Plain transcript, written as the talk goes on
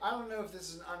I don't know if this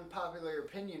is an unpopular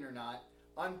opinion or not.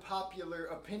 Unpopular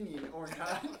opinion or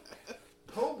not.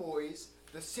 Po' boys,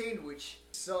 the sandwich,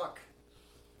 suck.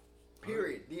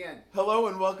 Period. The end. Hello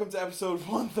and welcome to episode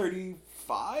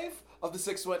 135 of the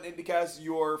Six Sweat IndieCast,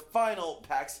 your final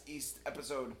PAX East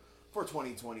episode for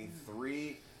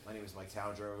 2023. My name is Mike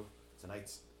Towdrow.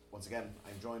 Tonight, once again,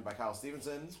 I'm joined by Kyle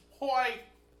Stevenson. Hoy!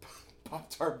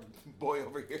 Pop-Tart boy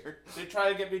over here. They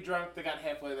tried to get me drunk, they got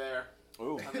halfway there.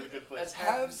 Ooh. I'm in a good place. That's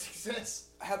half of success.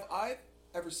 Have I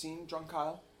ever seen drunk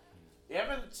Kyle? You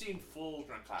haven't seen full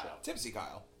drunk Kyle. Tipsy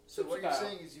Kyle. So what you're Kyle.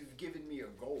 saying is you've given me a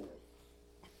goal.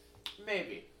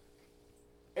 Maybe.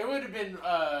 It would have been,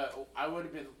 I would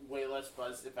have been way less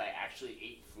buzzed if I actually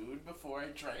ate food before I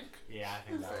drank. Yeah, I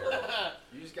think that Fair. was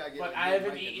You just gotta get But it I in, haven't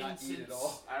Mike, and eaten not eat since, at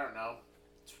all. I don't know,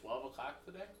 12 o'clock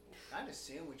today? I had a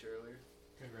sandwich earlier.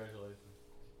 Congratulations.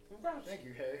 Congrats. Thank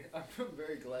you, Harry. I'm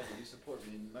very glad that you support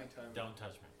me in my time. Don't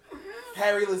touch me.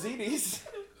 Harry Lazzides.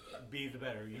 Be the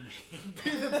better you. Be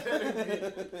the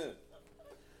better me.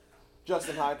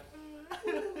 Justin Hyde.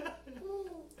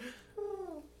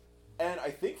 And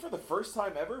I think for the first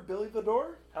time ever, Billy the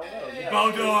Door. Hello. Hey. Yeah,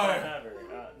 Bodor! first time ever.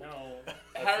 No. that's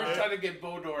Harry's not- trying to get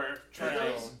Bodor trending.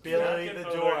 No. Billy Not the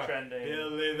get Door. Bodor trending.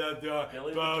 Billy the Door.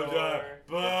 Billy the Bodor. Door.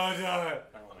 Bodor.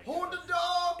 I wanna Hold get the door!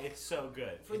 It's so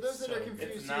good. For It's those that so are good.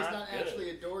 confused, It's he's not not good. actually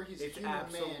a door. He's It's a human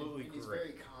absolutely man. And he's great.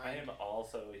 very I kind. am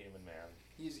also a human man.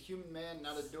 He's a human man,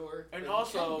 not a door. And but he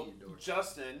also, can be a door.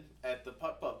 Justin, at the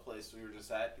putt-putt place we were just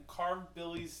at, carved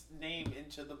Billy's name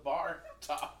into the bar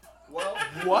top. Well,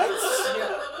 What?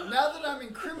 yeah, now that I'm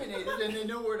incriminated and they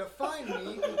know where to find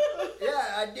me,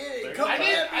 yeah, I did it. They're Come gonna-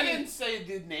 at I me. didn't say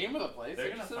the name of the place. They're I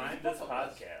gonna just said find it was this a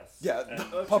putt-putt place. podcast. Yeah, and the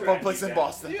that's pop-up right. place in You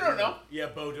Boston. You don't know. Yeah,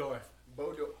 Bodor.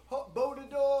 Bodo.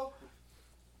 Bodo.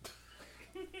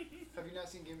 Have you not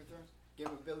seen Game of Thrones? Game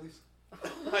of Billies?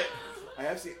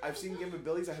 I've seen Game of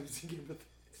Billy's. I haven't seen Game of.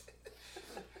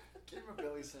 Game of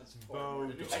Billies sounds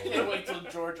Bodo. I can't wait till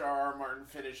George R.R. Martin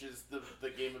finishes the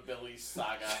Game of Billy's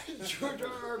saga. George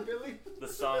R.R. Billy? The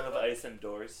Song of Ice and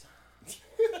Doors.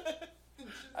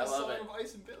 I love song it. of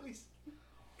Ice and Billy's.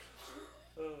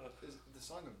 The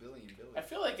song of Billy and Billy. I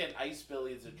feel like an Ice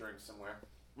Billy is a drink somewhere.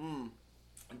 Mm.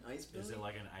 An Ice Billy? Is it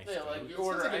like an ice Yeah, like goat? you It sounds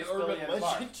order like an Ice Billy urban at a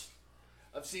bar. legend.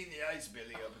 I've seen the Ice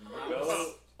Billy up in the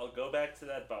mountains. I'll go back to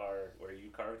that bar where you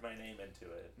carved my name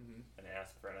into it Mhm. and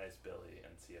ask for an Ice Billy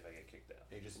and see if I get kicked out.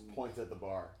 He just points at the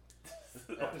bar.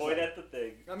 I'll point at the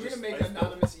thing. I'm Just gonna make Ice Billy.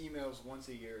 anonymous emails once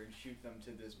a year and shoot them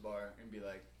to this bar and be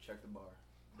like, check the bar.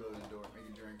 Go to the door, make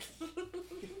a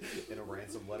drink. In a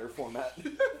ransom letter format.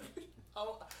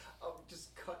 I'll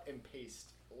just cut and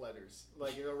paste letters.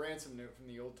 Like a ransom note from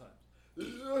the old times.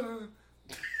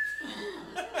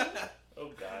 Oh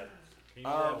God. Can you do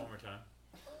that one more time?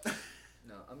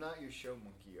 No, I'm not your show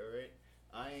monkey, alright?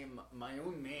 I am my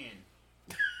own man.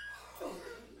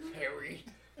 Harry.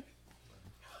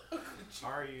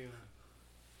 Are you?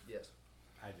 Yes.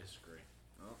 I disagree.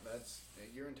 Well,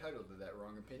 you're entitled to that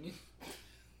wrong opinion.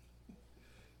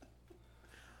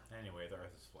 Anyway, the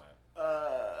earth is flat.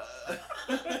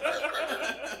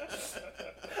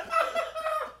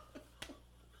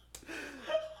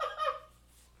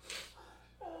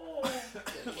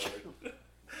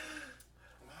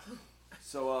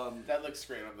 So That looks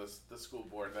great on the school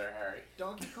board there, Harry.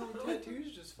 Donkey Kong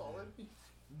tattoos just followed me.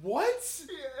 what?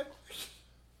 Yeah.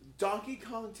 Donkey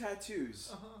Kong tattoos.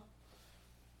 Uh-huh.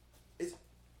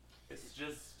 It's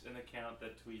just an account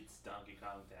that tweets Donkey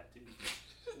Kong tattoos.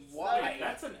 Why? Wait,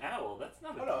 that's an owl. That's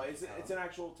not a Oh no, Donkey it's Kong. an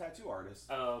actual tattoo artist.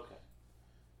 Oh, okay.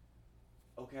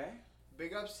 Okay.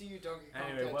 Big ups to you, Donkey Kong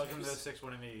Anyway, tattoos. welcome to the 6 in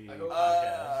the I hope-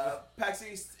 podcast. PAX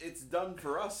East, it's done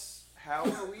for us. How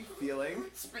are we feeling?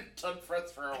 It's been done for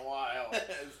us for a while.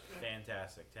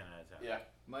 Fantastic. 10 out of 10. Yeah.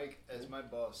 Mike, as my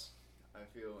boss, I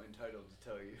feel entitled to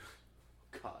tell you,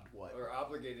 God, what? or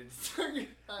obligated to tell you.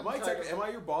 Am I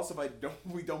your boss if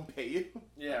we don't pay you?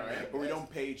 Yeah, right? Or we don't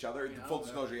pay each other? Yeah, I Full don't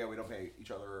know. disclosure, yeah, we don't pay each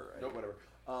other or Nope. whatever.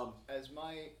 As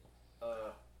my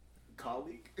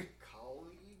Colleague?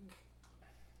 colleague?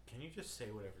 Can you just say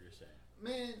whatever you're saying?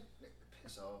 Man,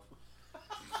 piss off.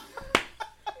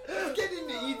 Let's get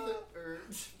into Ethan, or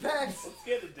PAX.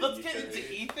 Let's get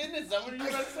into Ethan? Is that what you're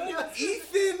about to say?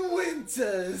 Ethan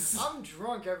Winters! I'm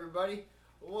drunk, everybody.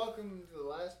 Welcome to the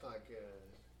last podcast.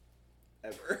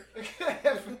 Ever.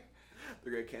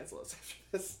 They're going to cancel us after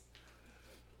this.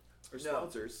 Or No.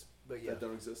 sponsors But yeah, that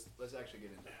don't exist. let's actually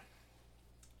get into it.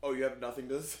 Oh, you have nothing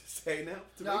to say now?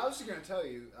 To No, me? I was just going to tell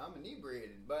you, I'm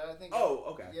inebriated, but I think... Oh,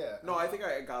 okay. Yeah. No, I think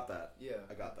I got that. Yeah.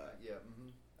 I got that. Yeah, mm-hmm.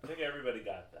 I think everybody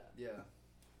got that. Yeah.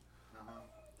 Uh-huh.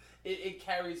 It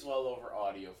carries well over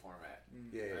audio format.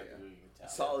 Yeah, yeah, I yeah. think we can tell.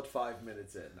 Solid 5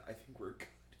 minutes in. I think we're good.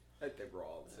 they were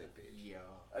all on the same page. Yeah.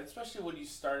 Especially when you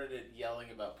started it yelling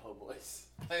about po' boys.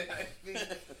 I think.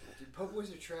 Dude, po'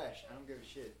 boys are trash. I don't give a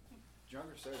shit. Drunk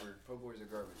or sober, po' boys are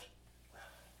garbage.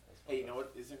 Hey, you know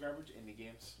what isn't garbage? Indie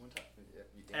games. One time. Yeah,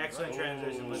 you damn Excellent right.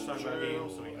 transition. Let's talk about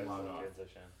games so we can log off.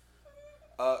 Transition.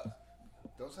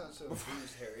 Don't sound so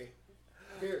confused, Harry.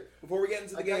 Here. Before we get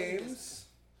into the I got you games,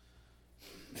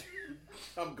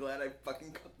 I'm glad I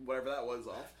fucking cut whatever that was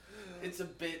off. It's a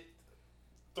bit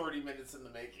 30 minutes in the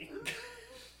making.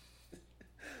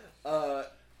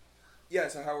 Yeah.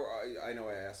 So how I know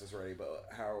I asked this already, but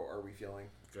how are we feeling?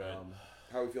 Good.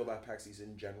 How we feel about PAX East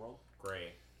in general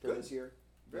Great. for Good. this year?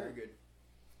 Very good.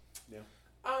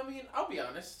 I mean, I'll be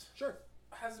honest. Sure.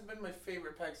 Hasn't been my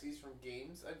favorite PAX East from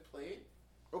games I've played.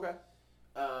 Okay.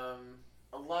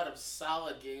 A lot of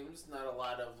solid games, not a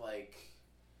lot of like,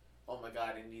 oh my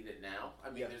god, I need it now. I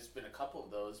mean, Yeah. there's been a couple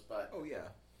of those, but Oh yeah.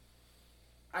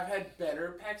 I've had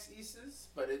better PAX Easts,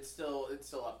 but it's still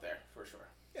up there for sure.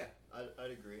 Yeah,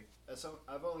 I'd agree.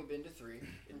 I've only been to 3,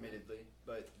 admittedly,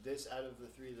 but this out of the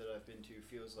 3 that I've been to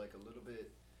feels like a little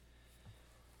bit.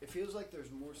 It feels like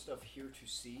there's more stuff here to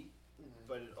see,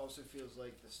 but it also feels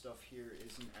like the stuff here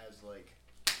isn't as like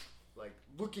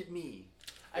look at me.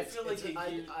 I feel like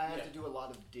I have to do a lot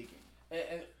of digging.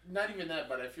 And not even that,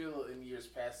 but I feel in years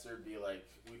past there'd be like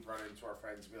we'd run into our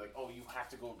friends and be like, "Oh, you have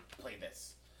to go play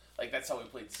this." Like that's how we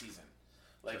played Season.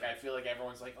 Like I feel like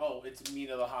everyone's like, "Oh, it's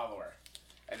Mina the Hollower,"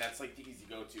 and that's like the easy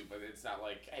go-to. But it's not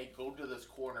like, "Hey, go to this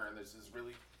corner and there's this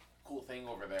really cool thing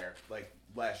over there." Like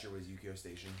last year was Yukio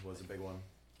Station was a big one.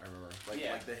 I remember.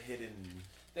 Like the hidden.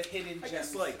 The hidden I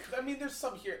gems. guess, I mean, there's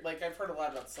some here. Like I've heard a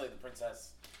lot about Slay the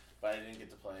Princess, but I didn't get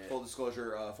to play it. Full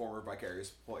disclosure, former Vicarious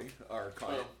point or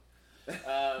client.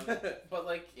 But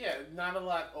like, yeah, not a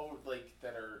lot over like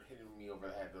that are hitting me over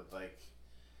the head. With like,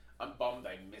 I'm bummed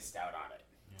I missed out on it.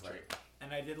 Yeah. Right.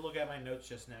 And I did look at my notes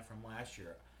just now from last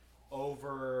year.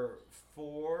 Over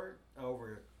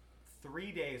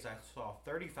 3 days, I saw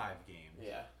 35 games.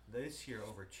 Yeah. This year,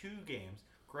 over 2 games.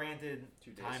 Granted,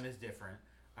 2 days. time is different.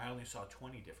 I only saw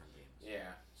 20 different games.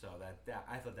 Yeah. So that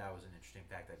I thought that was an interesting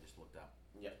fact I just looked up.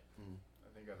 Yeah. I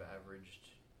think I've averaged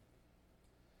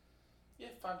Yeah,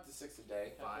 5 to 6 a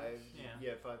day. I 5. think.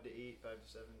 Yeah. 5 to 8, 5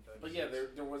 to 7, 5 to But 6. yeah,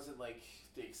 there wasn't like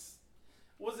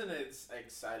wasn't as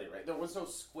excited, right? There was no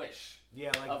squish Yeah,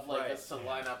 like of like right, us to yeah.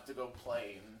 line up to go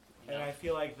play, and you And know. I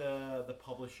feel like the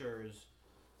publishers,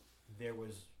 there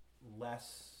was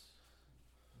less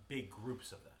big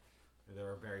groups of them. They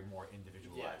were very more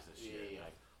individualized this year. Yeah.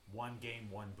 Like one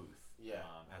game, one booth. Yeah.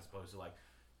 As opposed to like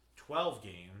 12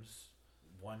 games,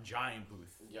 one giant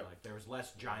booth. Yep. Like there was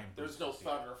less giant There's booths. no this year.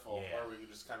 Thunderful Yeah. where we could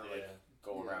just kind of like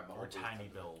go around the whole Or booth tiny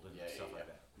and- build and Yeah, stuff yeah, like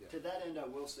yeah. that. To that end, I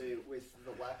will say, with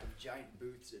the lack of giant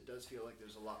booths, it does feel like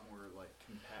there's a lot more like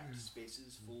compact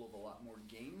spaces full of a lot more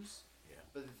games. Yeah.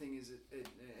 But the thing is,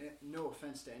 no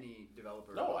offense to any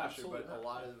developer, No, or publisher, absolutely but not. a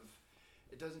lot of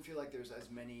it doesn't feel like there's as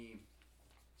many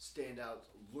standout.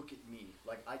 Look at me,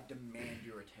 like I demand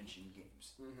your attention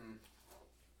games. Mhm.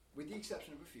 With the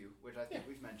exception of a few, which I think Yeah.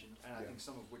 we've mentioned, and I Yeah. think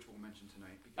some of which we'll mention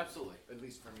tonight. Because, Absolutely. at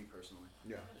least for me personally.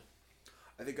 Yeah.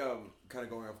 I think kind of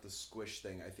going off the squish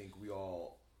thing. I think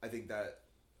that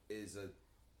is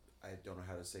I don't know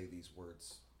how to say these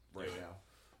words right now.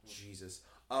 Jesus.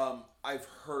 I've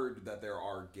heard that there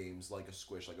are games like a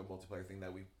squish, like a multiplayer thing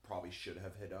that we probably should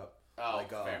have hit up. Oh, like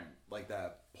fair. like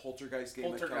that Poltergeist game.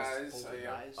 Poltergeist. That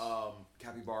Yeah. Guys,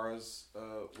 Capybaras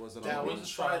was another That one. we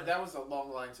tried. That was a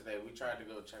long line today. We tried to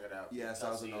go check it out. Yes,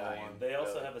 that was another LCI. one. They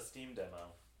also have a Steam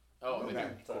demo. Oh, Okay.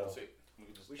 okay. Cool. So- Sweet. We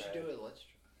can just we try should do it. Let's.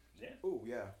 Oh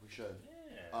yeah, we should.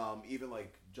 Yeah. Even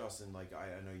like Justin, like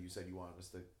I know you said you wanted us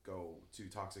to go to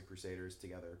Toxic Crusaders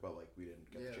together, but like we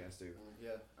didn't get the chance to.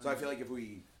 Yeah. So I feel like if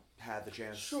we had the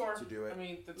chance Sure. to do it, I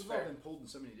mean, that's we've all fair. been pulled in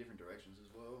so many different directions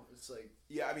as well. It's like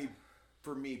yeah. I mean,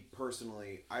 for me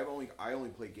personally, I only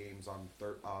play games on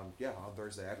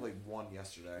Thursday. I played one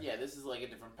yesterday. Yeah, this is like a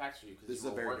different PAX for you because This is you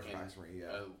a were very working different PAX for me,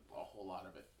 yeah. a whole lot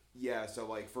of it. Yeah, so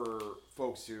like for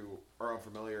folks who are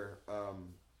unfamiliar,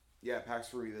 PAX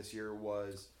for me this year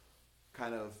was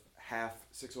kind of half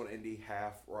 6-1 indie,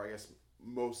 half, or I guess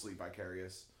mostly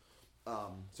Vicarious.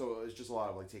 So it was just a lot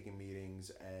of like taking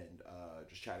meetings and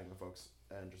just chatting with folks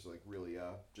and just like really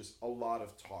just a lot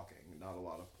of talking, not a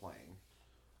lot of playing,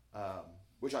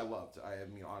 which I loved. I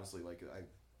mean, honestly, like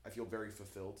I feel very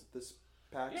fulfilled this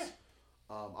PAX. Yeah.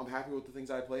 I'm happy with the things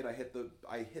I played. I hit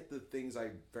the things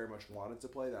I very much wanted to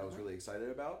play that I was really excited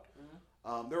about.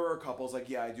 There were a couples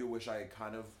like I do wish I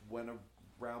kind of went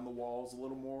around the walls a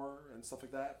little more and stuff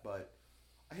like that, but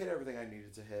I hit everything I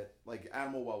needed to hit. Like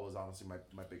Animal Well was honestly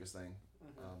my biggest thing,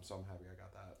 so I'm happy I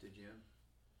got that. Did you?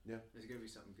 Yeah. It's gonna be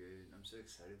something good. I'm so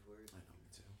excited for it. I know, me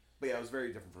too. But yeah, it was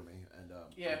very different for me, and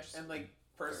and like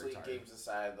personally, tired. games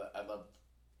aside, I love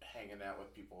hanging out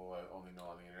with people I only know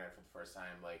on the internet for the first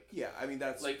time. Like I mean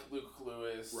that's like Luke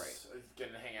Lewis, Right.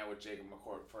 Getting to hang out with Jacob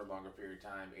McCourt for a longer period of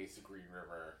time. Ace of Green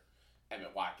River,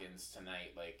 Emmett Watkins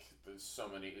tonight. Like there's so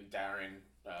many. Darren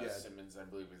Simmons, I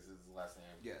believe is his last name.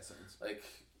 Yeah, Simmons. Like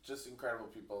just incredible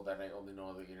people that I only know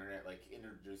on the internet. Like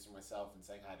introducing myself and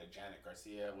saying hi to Janet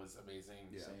Garcia was amazing.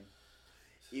 Yeah. Same.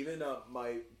 Even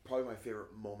probably my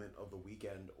favorite moment of the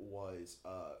weekend was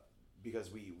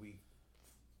because we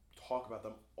talk about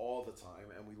them all the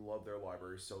time and we love their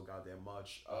library so goddamn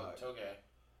much.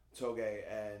 Toge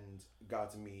and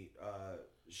got to meet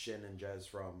Shin and Jez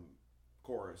from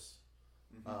Chorus.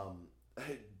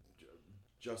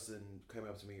 Justin came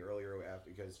up to me earlier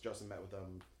because Justin met with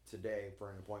them today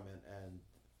for an appointment, and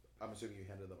I'm assuming you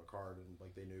handed them a card and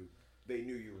like they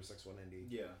knew you were 6'1" Indie.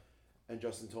 Yeah. And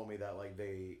Justin told me that like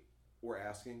they were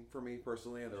asking for me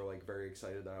personally, and they were like very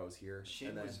excited that I was here.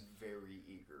 Shin and was very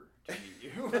eager to meet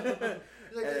you.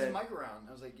 He's like, "There's Mike around."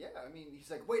 I was like, "Yeah." I mean,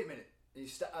 he's like, "Wait a minute." And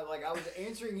I was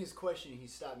answering his question. He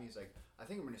stopped me. He's like, "I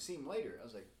think I'm going to see him later." I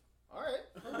was like, "All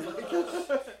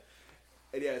right."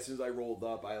 And yeah, as soon as I rolled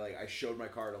up, I showed my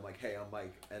card. I'm like, "Hey, I'm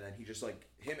Mike," and then he just like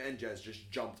him and Jez just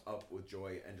jumped up with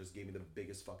joy and just gave me the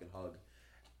biggest fucking hug,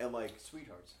 and like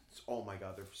Sweethearts. oh my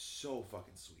god, they're so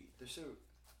fucking sweet. They're so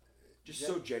Just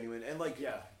so genuine, and like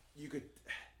yeah. you could.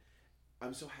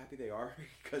 I'm so happy they are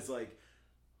because like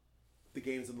the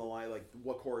games in the line, like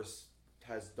what Chorus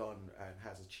has done and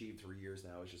has achieved for years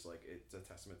now is just like it's a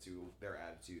testament to their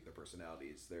attitude, their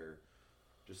personalities, their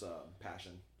just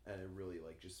passion, and it really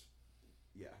like just.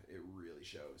 Yeah, it really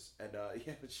shows. And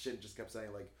Shin just kept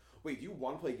saying like, "Wait, do you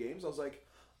want to play games?" I was like,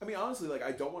 I mean, honestly, like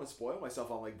I don't want to spoil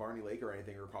myself on like Barney Lake or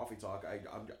anything or Coffee Talk. I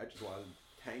just want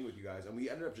to hang with you guys, and we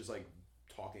ended up just like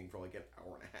talking for like an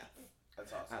hour and a half.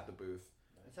 That's awesome. At the booth.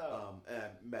 That's how. And I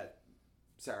met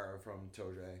Sarah from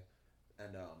Toge,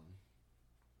 and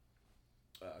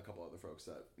a couple other folks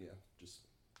that just.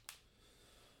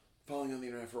 Following on the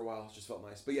internet for a while just felt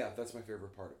nice, but yeah, that's my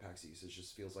favorite part of PAX East. It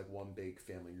just feels like one big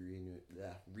family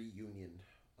reunion.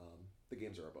 The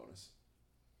games are a bonus,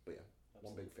 but yeah,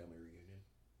 one big family reunion.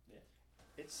 Yeah,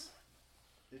 It's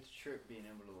a trip being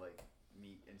able to like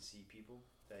meet and see people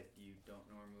that you don't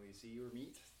normally see or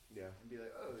meet. Yeah, And be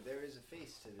like, oh, there is a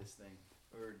face to this thing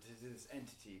or to this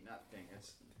entity, not thing. It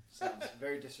sounds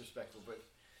very disrespectful, but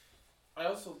I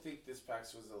also think this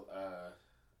PAX was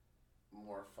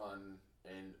more fun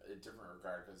in a different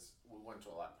regard because we went to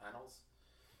a lot of panels.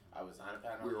 I was on a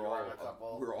panel. we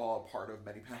were all a part of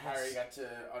many panels. Harry got to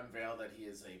unveil that he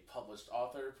is a published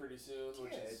author pretty soon,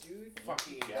 which is dude.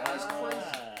 fucking That is awesome.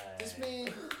 crazy. This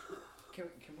man. Can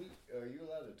we? Are you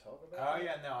allowed to talk about? Oh it?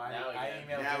 yeah,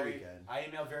 no. Now we can. I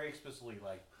emailed very explicitly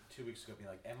like 2 weeks ago, being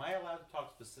like, "Am I allowed to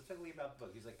talk specifically about the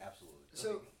book?" He's like, "Absolutely."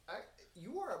 So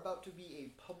you are about to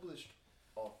be a published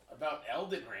author. About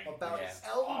Elden Ring. About Yes.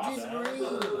 Elden Awesome. Ring.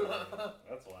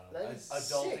 That's wild. That is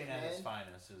Adulting sick, at its man.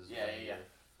 finest is Yeah.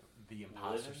 the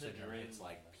imposter Living the syndrome. dream. It's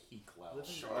like peak level.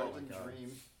 Living Sure. the Oh Elden my God.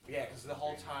 dream. Yeah, because the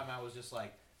whole time I was just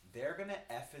like, they're gonna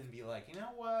effing be like, you know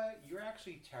what? You're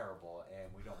actually terrible,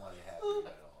 and we don't want to have you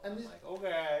at all. And I'm this- like,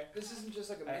 okay. This isn't just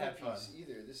like a I mini had fun. piece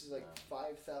either. This is like No.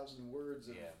 5,000 words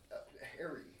of Yeah.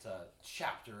 Harry. It's a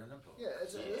chapter in the book. Yeah,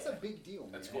 that's a big deal,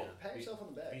 man. That's cool. Pat yourself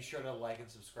on the back. Be sure to like and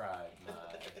subscribe.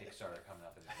 Kickstarter coming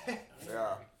up in the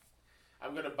Yeah.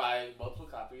 I'm gonna buy multiple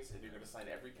copies, and you're gonna sign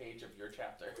every page of your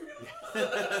chapter.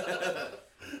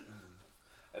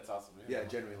 That's awesome. Man. Yeah,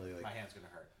 genuinely, like My hand's gonna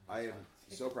hurt. I am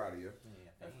so proud of you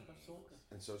Yeah, Absolutely.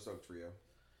 and so stoked for you.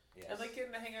 Yes. And like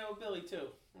getting to hang out with Billy too.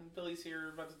 Billy's here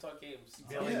about to talk games.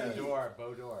 Billy Yeah. the door,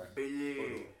 Bodor.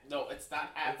 Billy. No, it's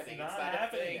not happening. It's It's not not,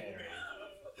 happening, a thing. Harry.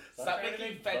 Stop trying to making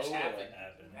make fetch Bodo happen.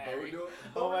 happen. Harry.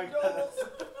 Oh my god.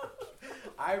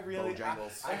 I really.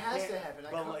 Bojangles. It has can't- to happen.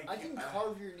 but like, I can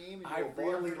carve your name into I a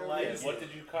bar really for no like- Yeah, reason. what did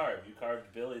you carve? You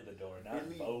carved Billy the door, not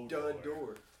Billy Bo the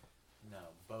door. No,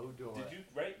 Bodor. Did you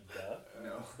write duh?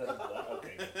 No. Instead of the?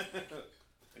 Okay.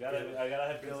 I gotta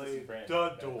have Billy consistent brand. the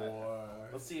door?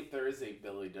 Let's see if there is a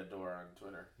Billy Dador on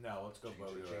Twitter. No, let's go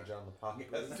Change Bodor. on the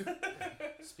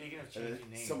podcast. Speaking of And changing then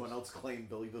names, someone else claimed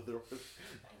Billy the Door.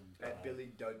 At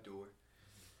Billy the door.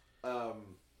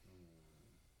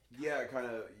 Yeah, kind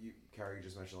of. Carrie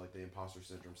just mentioned like the imposter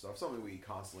syndrome stuff. Something we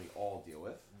constantly all deal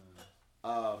with.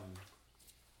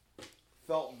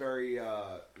 Felt very.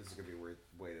 This is gonna be a weird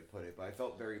way to put it, but I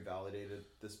felt very validated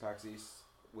this PAX East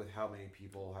with how many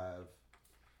people have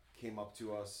came up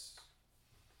to us,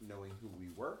 knowing who we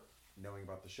were, knowing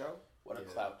about the show. What a Yeah.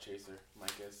 clout chaser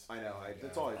Mike is. I know.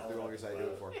 That's all. The only reason I do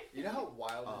it for. You know how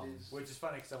wild it is? Which is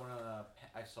funny because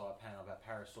I saw a panel about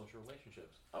parasocial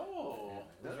relationships. Oh.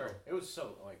 And it was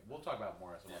so like we'll talk about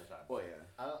more some other time. Well, yeah.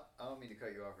 I don't mean to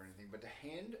cut you off or anything, but to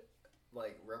hand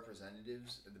like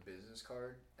representatives the business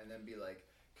card and then be like,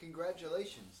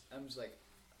 "Congratulations," I'm just like,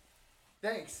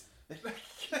 "Thanks,"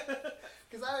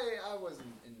 because I wasn't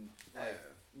in like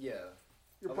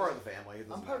You're part of the family. It I'm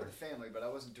doesn't part matter. of the family, but I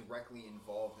wasn't directly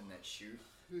involved in that shoot.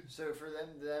 So for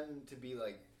them to be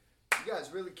like, "You guys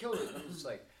really killed it," I'm just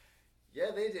like,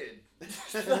 "Yeah, they did."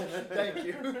 Thank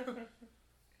you.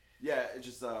 Yeah, it's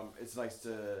just it's nice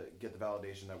to get the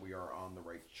validation that we are on the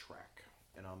right track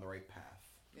and on the right path.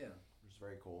 Yeah. Which is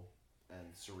very cool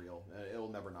and surreal. It'll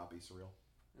never not be surreal.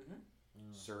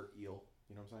 Sir Eel,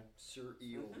 you know what I'm saying? Sir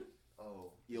Eel.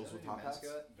 Oh, Eels is that with a new top hats?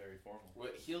 mascot? Very formal.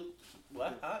 What?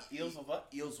 What? Huh? Eels of what?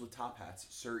 Eels with top hats.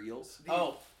 Sir Eels.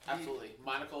 Oh, absolutely.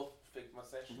 Monocle, fake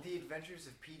mustache. The Adventures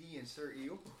of Petey and Sir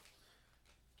Eel.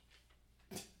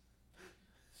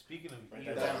 Speaking of Write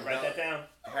eels, that down. Write that down.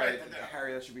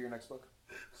 Harry, that should be your next book.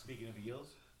 speaking of eels,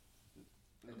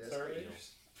 And Sir that's- Eel.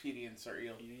 Petey and Sir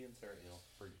Eel. Petey and Sir Eel.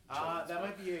 For that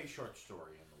might be a short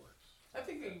story in the works. I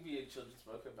think it could be a children's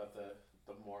book about the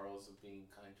morals of being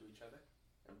kind to each other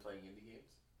and playing indie games.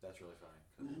 That's really funny.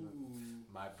 'Cause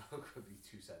my book would be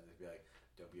 2 sentences. It'd be like,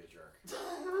 "Don't be a jerk.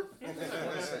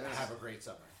 Have a great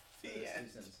summer." Yeah.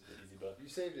 Easy book. You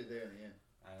saved it there in the end.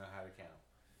 I know how to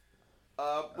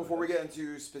count. Before we get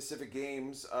into specific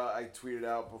games, I tweeted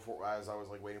out before as I was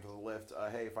like waiting for the lift.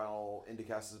 Hey, final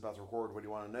IndieCast is about to record. What do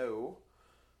you want to know?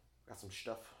 Got some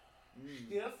stuff.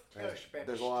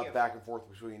 There's a lot of back and forth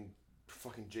between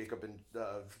fucking Jacob and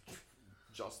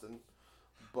Justin,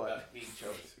 but Being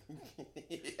choked.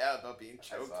 yeah, about being I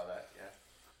choked. saw that,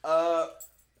 yeah.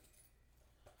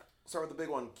 Start with the big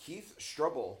one. Keith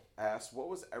Strubble asked, "What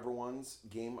was everyone's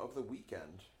game of the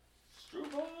weekend?"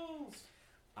 Strubles!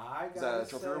 I Is that gotta a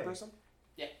trophy room say, person?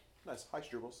 Yeah. Nice. Hi,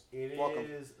 Strubles. it Welcome.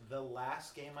 is the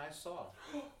last game I saw,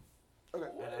 Okay.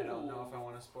 and I don't know if I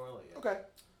want to spoil it yet. Okay.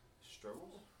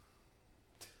 Struggles?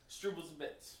 Strubles and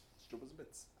bits. Strubles and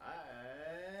bits. I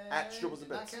At Strubles and did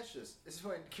not Bits. catch this. This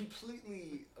went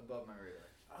completely above my radar.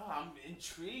 Oh, I'm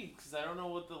intrigued because I don't know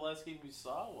what the last game we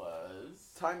saw was.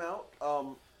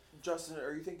 Timeout. Justin,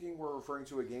 are you thinking we're referring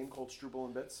to a game called Struble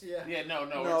and Bits? Yeah. Yeah, no,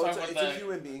 No, we're it's, talking it's a about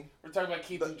human being. we're talking about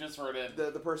Keith The- who just wrote in.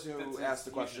 The person who That's asked the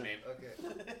his question. username.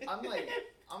 Okay. I'm like,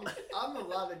 I'm a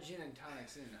lot of gin and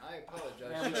tonics in. I apologize.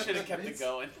 Man, we should have kept it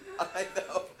going. I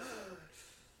know.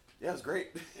 Yeah, it was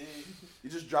great. You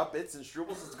just drop bits and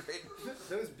Strubles. It's great.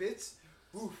 Those bits.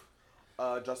 Oof.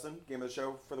 Justin, game of the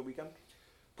show for the weekend.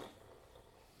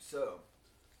 So,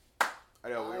 I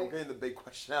know we're getting the big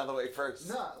question out of the way first.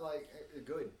 not like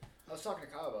good. I was talking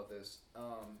to Kyle about this.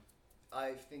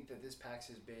 I think that this PAX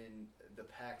has been the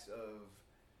PAX of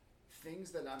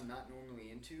things that I'm not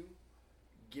normally into,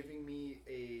 giving me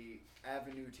a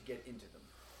avenue to get into them.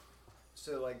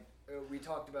 So, like, we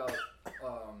talked about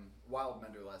Wild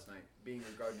Mender last night being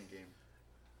a gardening game.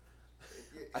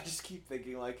 I just keep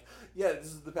thinking like, yeah, this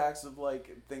is the PAX of like,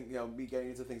 me getting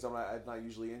into things I'm not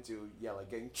usually into. Yeah, like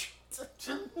getting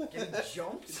Getting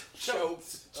jumped?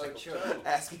 choked. Oh, choked.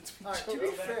 Asking to be All right, to choked. be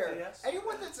back fair, to yes.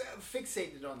 anyone that's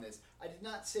fixated on this, I did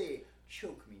not say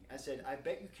choke me. I said, I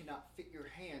bet you cannot fit your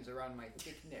hands around my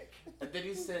thick neck. And then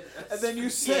he said. And then you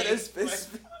said,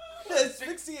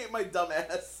 asphyxiate my dumb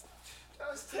ass. That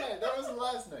was tonight. That was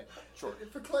last night. Sure.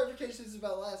 For clarification, this is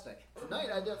about last night. Tonight,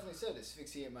 I definitely said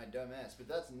asphyxiate my dumb ass, but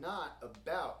that's not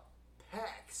about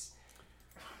PAX.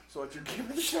 So what's your game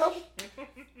of the show?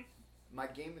 My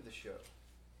game of the show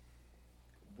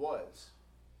was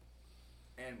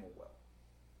Animal Well.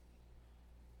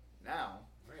 Now,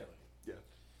 Really? Yeah.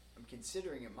 I'm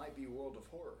considering it might be World of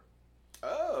Horror.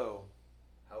 Oh,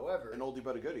 However, an oldie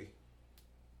but a goodie.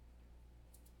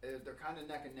 they're kind of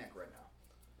neck and neck right now.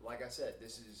 Like I said,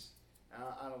 this is.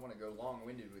 I don't want to go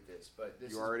long-winded with this, but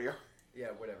this You is. already are. Yeah,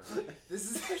 whatever. This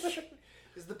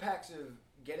is the PAX of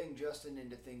getting Justin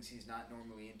into things he's not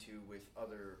normally into with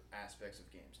other aspects of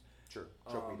games. Sure.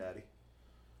 Choke me, daddy.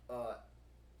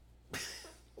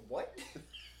 What?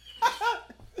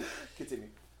 Continue.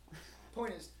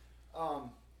 Point is,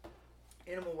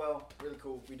 Animal Well, really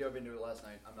cool. We dove into it last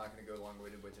night. I'm not going to go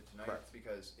long-winded with it tonight Correct.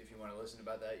 because if you want to listen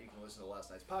about that, you can listen to last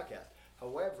night's podcast.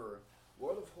 However,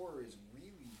 World of Horror is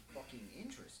really fucking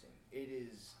interesting. It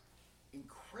is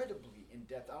incredibly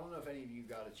in-depth. I don't know if any of you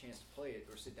got a chance to play it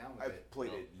or sit down with I it.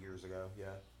 played it years ago. Yeah.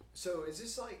 So is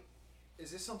this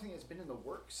something that's been in the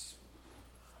works?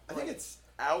 I think it's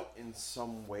out in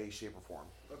some way, shape, or form.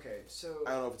 Okay, so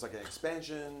I don't know if it's like an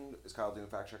expansion. Is Kyle doing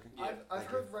fact checking? Yeah, I've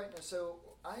heard right now. So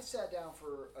I sat down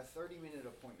for a 30-minute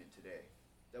appointment today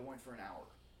that went for an hour.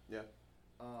 Yeah.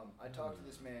 I talked to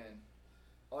this man.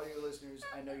 Audio listeners,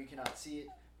 I know you cannot see it,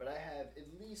 but I have at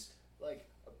least like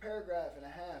a paragraph and a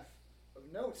half of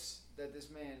notes that this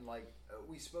man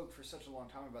we spoke for such a long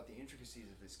time about the intricacies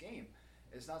of this game.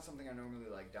 It's not something I normally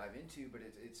dive into, but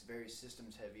it's very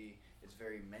systems heavy. It's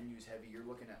very menus heavy. You're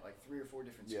looking at 3 or 4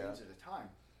 different screens at a time,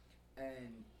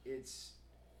 and it's,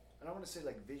 I don't want to say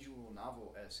visual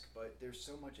novel-esque, but there's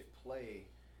so much at play,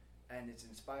 and it's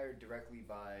inspired directly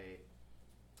by.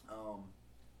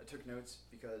 I took notes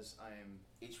because I am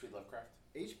H.P. Lovecraft.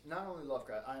 Not only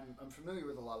Lovecraft, I'm familiar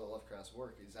with a lot of Lovecraft's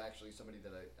work. He's actually somebody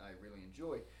that I really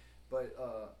enjoy, but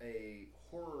a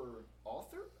horror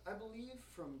author, I believe,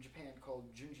 from Japan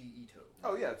called Junji Ito.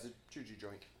 Oh yeah, it's a Juji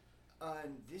joint.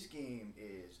 And this game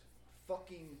is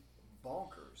fucking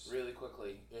bonkers. Really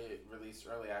quickly, it released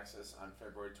early access on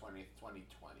February 20th,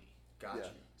 2020. Got Yeah. you.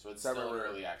 So it's Several still in were-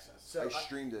 early access. So I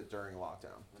streamed it during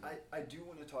lockdown. I do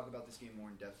want to talk about this game more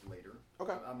in depth later.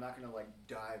 Okay. I'm not going to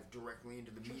dive directly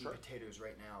into the meat Sure. and potatoes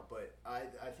right now, but I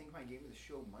think my game of the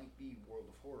show might be World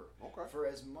of Horror. Okay. For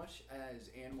as much as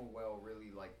Animal Well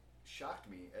really shocked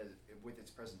me with its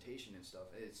presentation and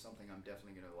stuff, it's something I'm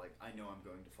definitely going to I know I'm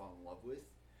going to fall in love with.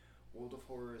 World of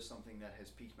Horror is something that has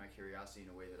piqued my curiosity in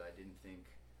a way that I didn't think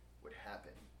would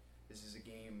happen. This is a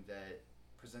game that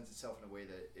presents itself in a way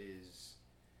that is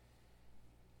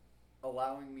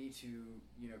allowing me to,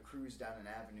 cruise down an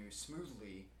avenue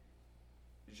smoothly,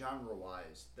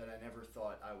 genre-wise, that I never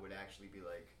thought I would actually be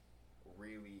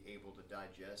really able to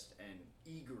digest and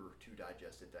eager to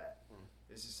digest at that.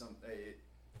 This is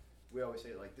we always say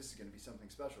this is going to be something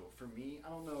special. For me, I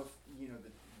don't know if,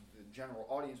 the general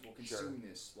audience will consume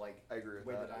this I agree with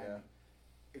way that, that I'm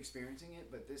experiencing it,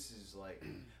 but this is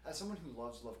as someone who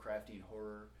loves Lovecraftian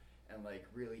horror and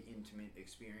really intimate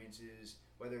experiences,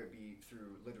 whether it be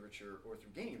through literature or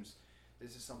through games,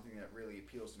 this is something that really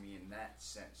appeals to me in that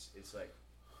sense. It's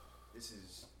this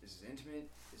is intimate,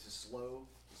 this is slow,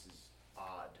 this is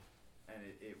odd, and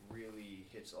it really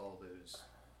hits all those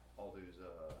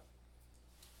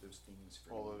things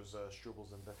for All me. those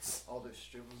strubbles and bits. All those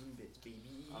stribbles and bits,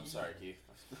 baby. I'm sorry, Keith.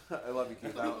 I love you,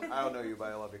 Keith. I don't know you, but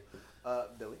I love you.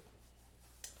 Billy?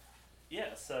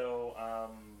 Yeah, so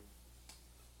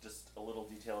just a little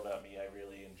detail about me. I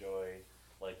really enjoy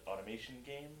automation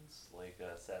games,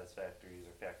 Satisfactories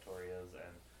or Factorias,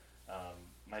 and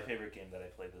my favorite game that I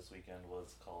played this weekend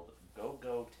was called Go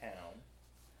Go Town.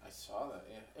 I saw that,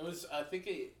 yeah. It was, I think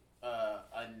it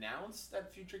announced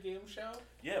at Future Game Show.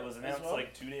 Yeah, it was announced well?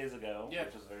 2 days ago, Yeah.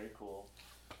 which was very cool.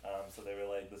 So they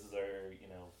were this is our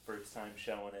first time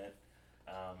showing it.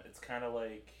 It's kind of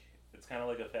like a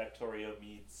Factorio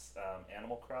meets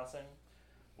Animal Crossing,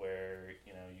 where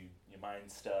you mine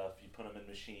stuff, you put them in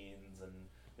machines, and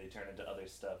they turn into other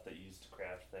stuff that you use to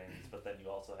craft things. But then you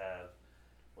also have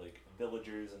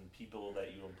villagers and people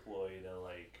that you employ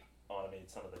to automate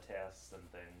some of the tasks and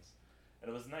things. And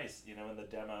it was nice, in the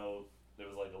demo there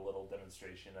was a little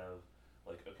demonstration of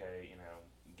okay,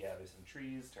 gather some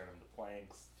trees, turn them to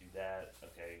planks, do that,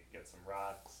 okay, get some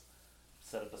rocks,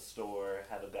 set up a store,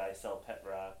 have a guy sell pet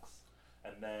rocks,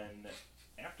 and then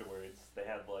afterwards they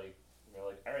had they're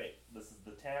all right, this is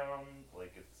the town,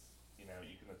 it's, you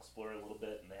can explore a little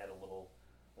bit, and they had a little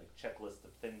checklist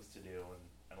of things to do,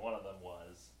 and one of them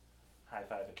was high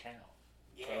five a cow.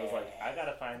 Yeah. So I was I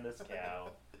gotta find this cow.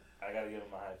 I gotta give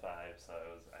him a high five. So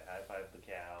I high fived the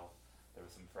cow. There were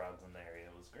some frogs in the area.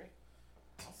 It was great.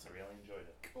 I really enjoyed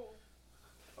it. Cool.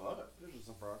 I love it. There's just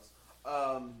some frogs.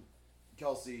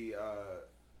 Kelsey's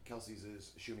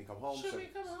is Shoo Me Come Home. Should we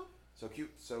come home? So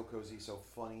cute, so cozy, so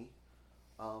funny.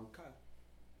 Kyle,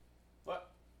 What?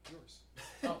 yours.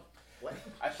 Oh, What?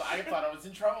 I thought I was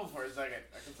in trouble for a second.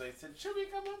 I said, should we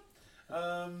come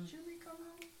home? Should we come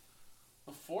home?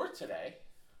 Before today,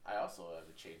 I also had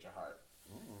a change of heart.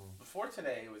 Before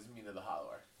today, it was Mina the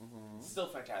Hollower. Still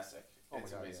fantastic. Oh my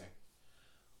It's God, amazing.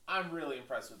 I'm really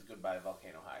impressed with Goodbye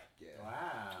Volcano High. Yeah.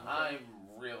 Wow. I'm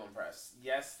real impressed.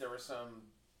 Yes, there were some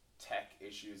tech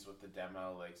issues with the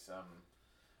demo, some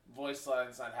voice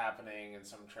lines not happening and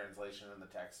some translation in the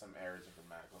text, some errors of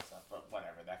grammatical stuff, but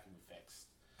whatever, that can be fixed.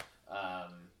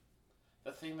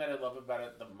 The thing that I love about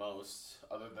it the most,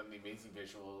 other than the amazing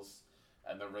visuals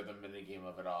and the rhythm minigame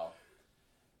of it all,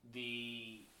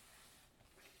 the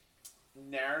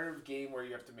narrative game where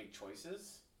you have to make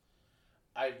choices.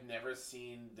 I've never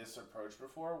seen this approach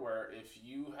before, where if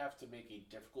you have to make a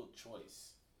difficult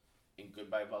choice in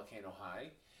Goodbye Volcano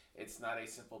High, it's not a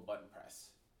simple button press.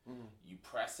 You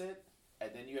press it,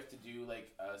 and then you have to do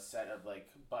like a set of like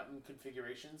button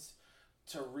configurations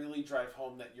to really drive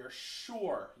home that you're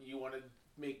sure you want to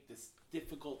make this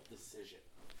difficult decision.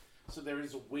 So there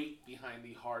is weight behind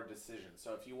the hard decision.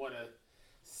 So if you want to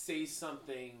say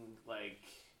something like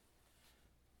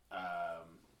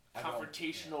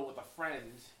confrontational with a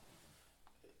friend,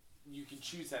 you can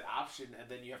choose that option, and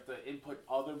then you have to input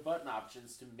other button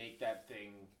options to make that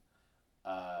thing,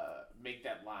 make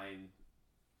that line.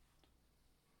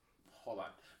 Hold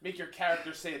on. Make your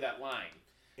character say that line.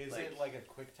 Is it like a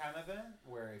quick time event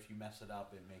where if you mess it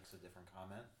up, it makes a different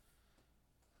comment?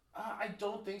 I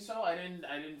don't think so. I didn't.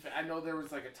 I know there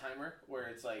was like a timer where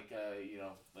it's like,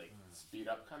 speed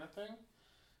up kind of thing.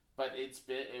 But it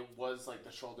was like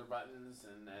the shoulder buttons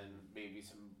and maybe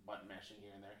some button mashing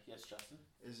here and there. Yes, Justin?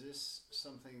 Is this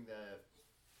something that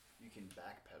you can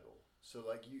backpedal? So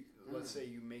like let's say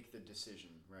you make the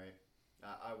decision, right?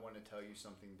 I want to tell you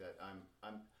something that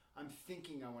I'm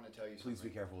thinking I want to tell you something. Please be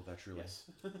careful with that, truly. Yes.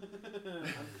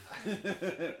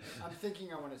 I'm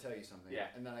thinking I want to tell you something. Yeah.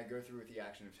 And then I go through with the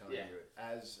action of telling you it.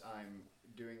 As I'm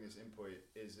doing this input,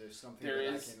 is there something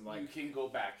I can like... You can go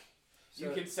back. So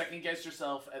you can second guess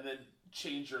yourself and then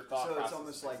change your thought process. process. So it's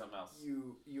almost like something else.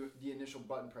 you the initial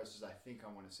button presses, I think I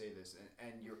want to say this,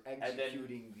 and you're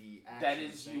executing the action. That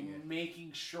is you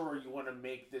making sure you want to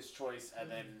make this choice and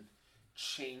then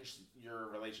change your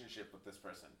relationship with this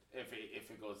person if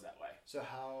it goes that way. So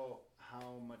how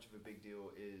much of a big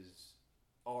deal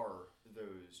are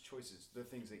those choices, the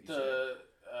things that you say?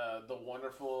 The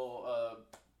wonderful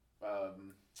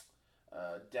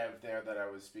dev there that I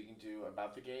was speaking to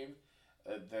about the game,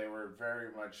 they were very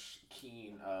much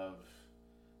keen of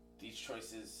these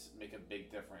choices make a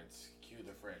big difference. Cue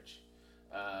the fridge.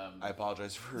 I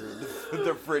apologize for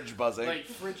the fridge buzzing. Like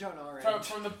fridge on our end.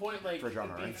 From the point, like Fridge on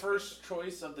our the end. first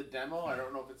choice of the demo, I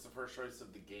don't know if it's the first choice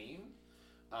of the game.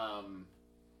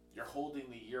 You're holding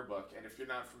the yearbook, and if you're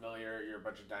not familiar, you're a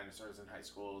bunch of dinosaurs in high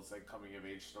school. It's like coming of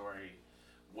age story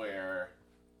where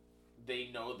they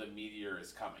know the meteor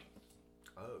is coming.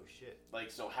 Oh shit! Like,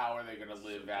 so how are they going to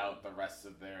live out the rest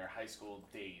of their high school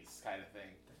days, kind of thing?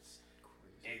 That's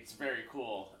crazy. It's very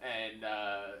cool, and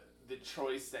the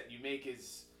choice that you make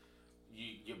is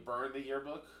you burn the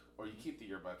yearbook or you keep the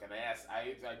yearbook. And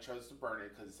I chose to burn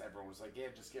it because everyone was like, yeah,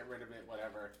 just get rid of it,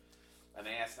 whatever. And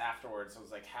I asked afterwards, I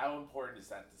was like, how important is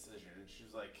that decision? And she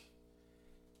was like,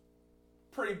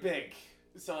 pretty big.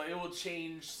 So it will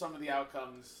change some of the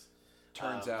outcomes.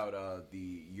 Turns out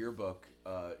the yearbook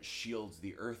shields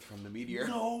the Earth from the meteor.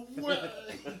 No way!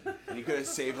 And you could have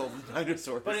saved all the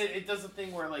dinosaurs. But it does a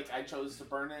thing where, like, I chose to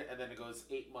burn it, and then it goes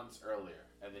 8 months earlier.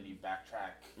 And then you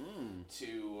backtrack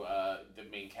to the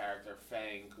main character,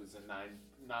 Fang, who's a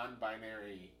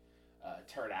non-binary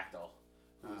pterodactyl,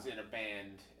 who's in a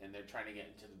band, and they're trying to get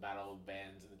into the battle of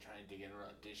bands, and they're trying to get an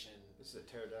audition. This is a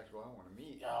pterodactyl I want to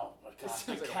meet. Oh my god, sounds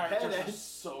the like a characters are badass.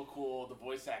 so cool. The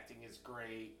voice acting is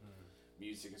great.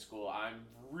 Music is cool. I'm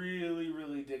really,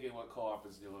 really digging what Co-op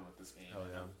is doing with this game. Hell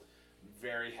yeah. I'm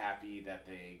very happy that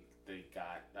they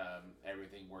got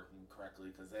everything working correctly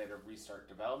because they had to restart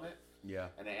development. Yeah.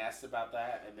 And I asked about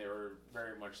that, and they were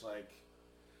very much like,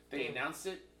 they announced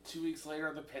it 2 weeks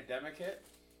later, the pandemic hit,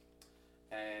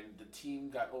 and the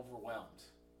team got overwhelmed.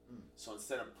 So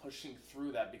instead of pushing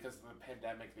through that because of the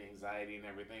pandemic, the anxiety and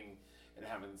everything, and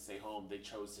having to stay home, they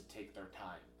chose to take their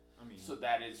time. I mean, So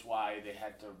that is why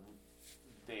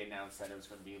they announced that it was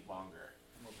going to be longer.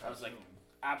 I was like,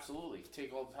 absolutely,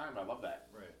 take all the time. I love that.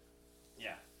 right.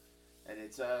 Yeah, and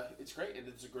it's great, and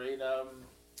it's a great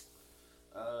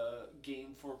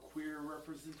game for queer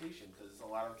representation because a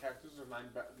lot of the characters are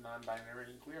non-binary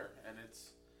and queer, and it's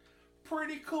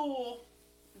pretty cool.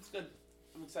 It's good.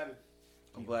 I'm excited.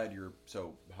 I'm glad you're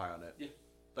so high on it. Yeah.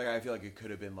 Like, I feel like it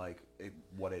could have been, like,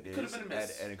 what it is. Could have been a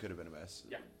miss. And it could have been a miss.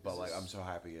 Yeah. But, like, I'm so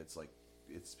happy it's, like,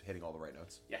 it's hitting all the right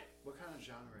notes. Yeah. What kind of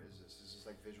genre is this? Is this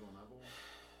like visual novel?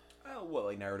 Oh, what,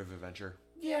 like, narrative adventure?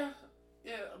 Yeah.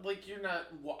 Yeah, like you're not.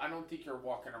 I don't think you're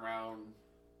walking around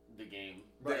the game.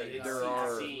 Right, there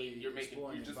are- You're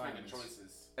exploring just making environments.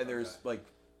 choices. And there's, Okay. like,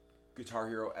 Guitar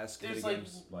Hero-esque There's like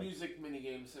minigames. music mini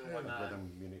games and whatnot.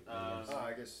 Rhythm minigames. Oh,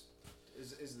 I guess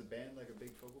is the band like a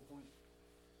big focal point,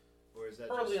 or is that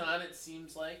Early just... on, it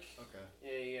seems like. Okay.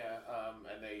 Yeah.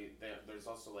 And there's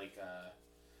also like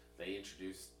they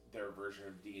introduced their version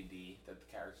of D&D that the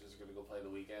characters are going to go play the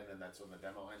weekend, and that's when the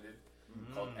demo ended.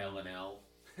 Called L&L.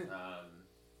 There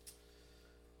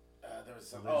was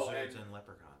some Lizards and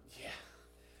leprechauns. Yeah,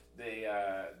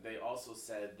 they also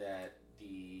said that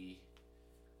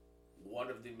one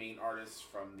of the main artists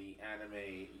from the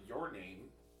anime Your Name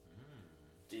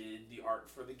did the art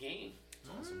for the game.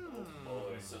 Awesome.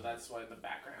 boy. So that's why the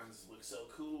backgrounds look so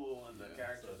cool and the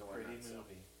characters It's a and pretty whatnot. So,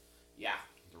 movie. yeah.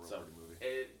 It's a real So pretty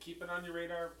movie. keep it on your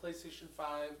radar. PlayStation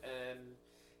 5 and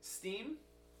Steam.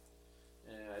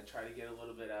 And I try to get a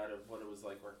little bit out of what it was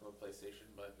like working with PlayStation,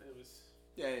 but it was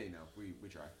Yeah, you know, we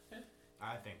try.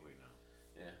 I think we know.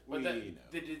 yeah. We But know.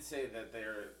 they did say that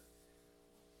they're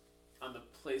on the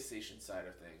PlayStation side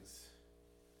of things.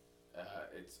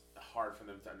 It's hard for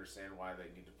them to understand why they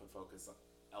need to put focus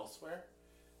elsewhere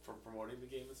for promoting the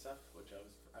game and stuff, which I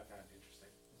found interesting.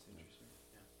 That's interesting.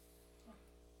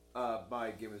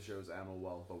 My game of the show is Animal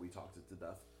Well, but we talked it to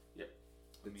death. Yep.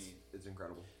 It's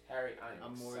incredible. Harry,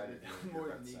 I'm more excited than to hear more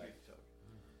what than you're eager about to say. to talk.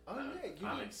 Oh yeah,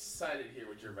 I'm excited to hear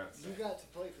what you're about to say. you got to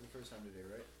play for the first time today,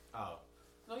 right? Oh,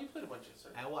 No, you played a bunch of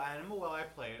stuff. and well, Animal Well I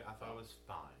played. I thought it was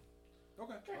fine.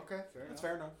 Okay. Okay, fair That's enough.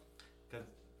 fair enough. Cause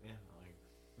yeah, like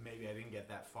maybe I didn't get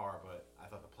that far, but I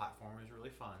thought the platform was really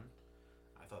fun.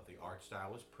 I thought the art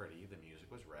style was pretty. The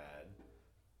music was rad.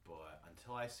 But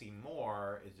until I see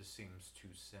more, it just seems too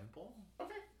simple.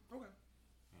 Okay.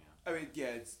 Yeah. I mean,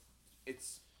 yeah,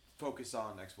 it's focused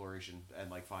on exploration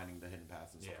and like finding the hidden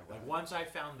paths and stuff Yeah, like like that. once I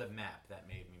found the map, that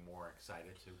made me more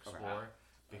excited to explore.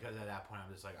 Because at that point,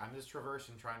 I'm just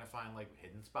traversing, trying to find like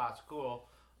hidden spots. Cool.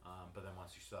 But then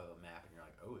once you saw the map, and you're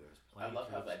like, oh, there's I plenty. love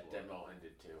to how that explore. demo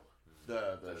ended too.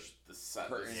 The sun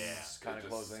curtains Yeah. kind of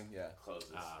just closing. Yeah. closes.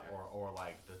 Or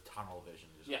like the tunnel vision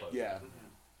just Yeah. closes. Yeah.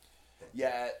 Mhm.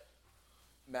 Yeah.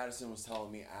 Madison was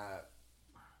telling me at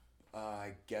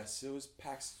I guess it was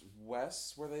PAX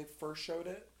West where they first showed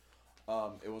it.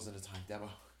 It wasn't a timed demo,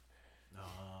 No.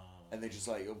 and they just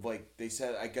like they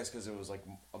said, I guess because it was like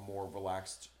a more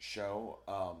relaxed show.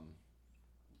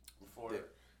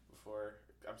 Before,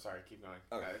 I'm sorry, keep going.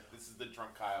 Okay. This is the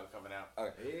drunk Kyle coming out.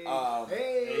 Okay.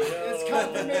 Hey, it's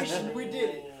confirmation. We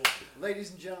did it,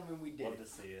 ladies and gentlemen. We did Love it. to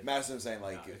see it. Madison was saying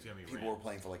like No, it's gonna be people were rams.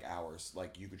 playing for like hours.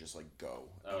 Like you could just like go,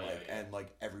 Oh, and, yeah, like yeah. and like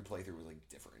every playthrough was like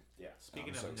different. Yeah. Speaking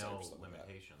I'm of so excited no for stuff like that.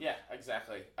 limitations. Yeah,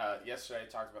 exactly. Yesterday I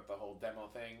talked about the whole demo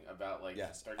thing about like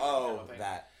Yes. 30 Oh, demo thing.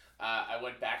 that. I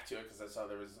went back to it because I saw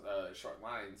there was short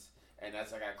lines, and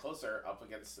as I got closer up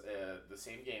against the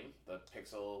same game, the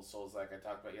Pixel Souls like I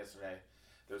talked about yesterday,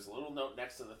 there's a little note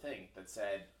next to the thing that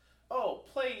said, "Oh,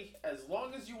 play as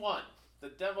long as you want. The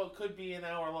demo could be an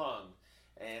hour long."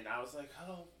 And I was like,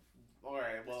 "Oh, all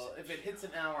right. Well, if it hits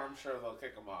an hour, I'm sure they'll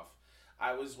kick them off."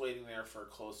 I was waiting there for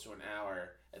close to an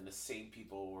hour, and the same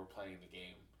people were playing the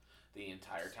game the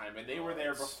entire time, and they were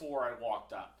there before I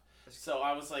walked up. So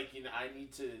I was like, I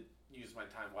need to use my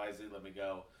time wisely. Let me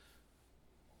go.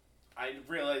 I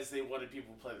realized they wanted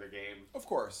people to play their game. Of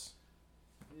course.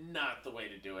 Not the way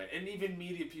to do it. And even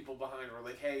media people behind were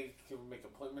like, "Hey, can we make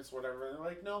appointments, or whatever?" And they're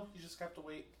like, "No, you just have to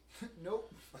wait."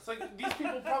 Nope. It's like these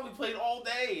people probably played all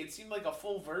day. It seemed like a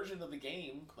full version of the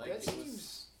game. Like That it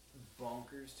seems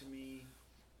bonkers to me.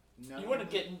 you want to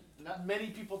get not many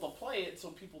people to play it so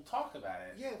people talk about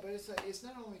it. Yeah, but it's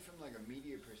not only from like a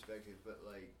media perspective, but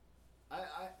like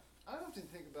I often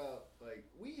think about like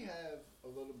we have a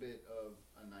little bit of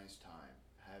a nice time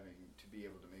having to be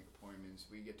able to make appointments.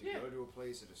 We get to Yeah. go to a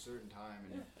place at a certain time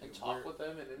and, And talk with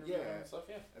them and interview them Yeah. and stuff.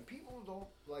 Yeah. and people don't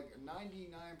like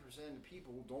 99% of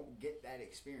people don't get that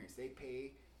experience. They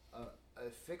pay a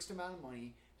fixed amount of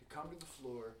money to come to the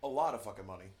floor. A lot of fucking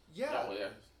money. Yeah, Oh,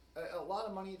 yeah. a lot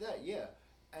of money. That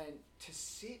and to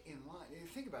sit in line. And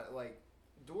think about it. Like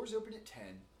doors open at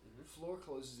 10, Mhm. floor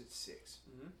closes at 6.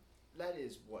 Mm-hmm. That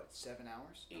is what, 7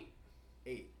 hours? 8.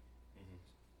 8. Mhm.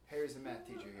 Harry's the math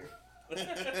teacher here.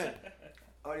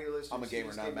 Audio listeners. I'm a he gamer,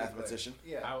 just not a gave me mathematician.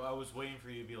 play. Yeah, I was waiting for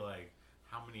you to be like,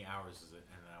 how many hours is it?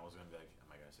 And then I was going to be like,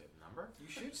 am I going to say the number? you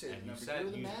should say And the you number. said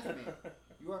You're the you- math man.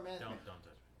 You are math man. Don't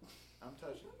touch me. I'm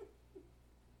touching.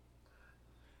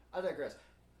 I digress.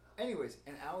 Anyways,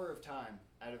 an hour of time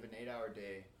out of an 8-hour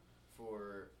day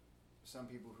for some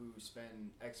people who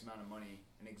spend X amount of money,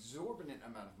 an exorbitant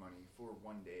amount of money for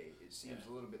one day, it seems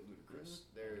a little bit ludicrous.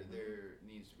 There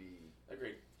needs to be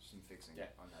Agreed. some fixing Yeah.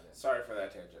 on that end. Sorry for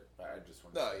that tangent, but I just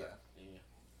wanted No, to say yeah. that.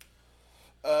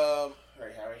 Yeah. All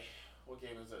right, Harry. What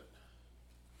game is it?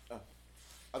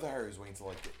 I thought Harry was waiting till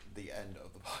like the end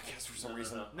of the podcast for some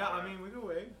reason. No, I mean, we can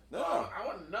wait. No, Oh, I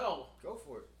want to know. Go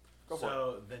for it. go for it.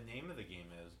 So, the name of the game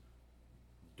is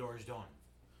Dordogne.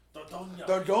 Dordogne.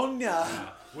 Dordogne.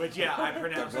 Which, yeah, I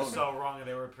pronounced it Dordogne. so wrong, and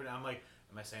they were, I'm like,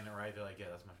 am I saying it right? They're like, yeah,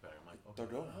 that's much better. I'm like,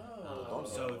 okay. Dordogne. Oh.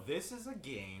 So this is a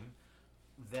game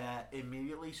that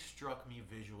immediately struck me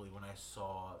visually when I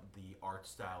saw the art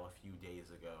style a few days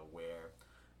ago, where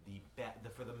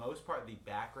for the most part the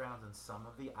backgrounds and some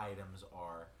of the items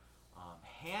are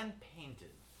hand painted,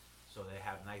 so they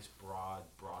have nice broad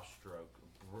brushstroke.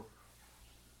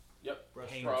 Yep.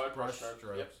 paint, Broad brush strokes.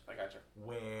 strokes, Yep, I gotcha.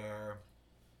 where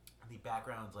the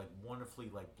backgrounds like wonderfully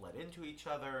like bled into each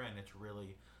other, and it's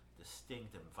really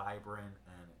distinct and vibrant,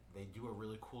 and they do a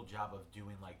really cool job of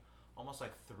doing like almost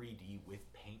like 3D with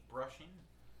paint brushing,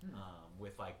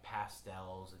 with like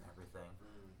pastels and everything.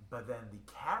 But then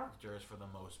the characters, for the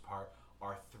most part,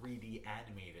 are 3D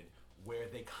animated, where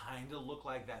they kind of look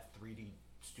like that 3D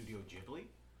Studio Ghibli,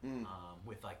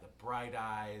 with like the bright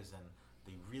eyes and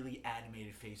the really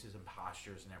animated faces and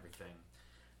postures and everything.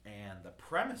 And the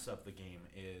premise of the game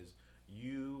is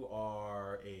you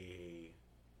are a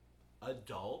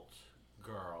adult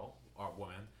girl or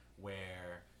woman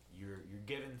where you're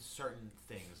given certain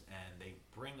things, and they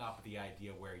bring up the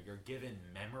idea where you're given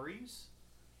memories.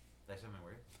 Did I say something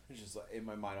weird? Just like, in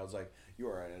my mind, I was like, "You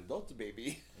are an adult,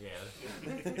 baby."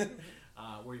 Yeah.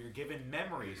 Where you're given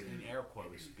memories in air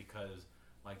quotes, because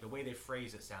like the way they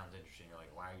phrase it sounds interesting. You're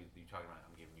like, why are you talking about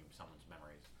I'm giving you someone's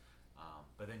memories?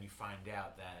 But then you find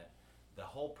out that the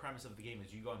whole premise of the game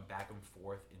is you going back and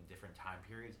forth in different time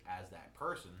periods as that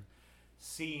person,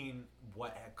 seeing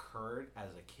what occurred as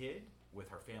a kid with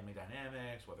her family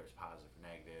dynamics, whether it's positive or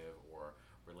negative, or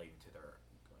relating to their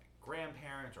like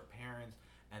grandparents or parents,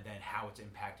 and then how it's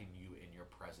impacting you in your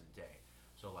present day.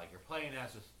 So like you're playing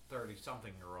as a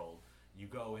 30-something-year-old, you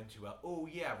go into oh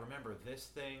yeah, remember this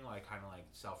thing, like kind of like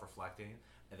self-reflecting,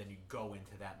 and then you go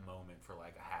into that moment for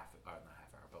like not half hour,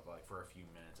 but like for a few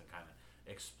minutes, and kind of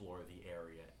explore the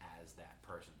area as that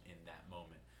person in that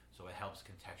moment. So it helps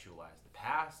contextualize the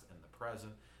past and the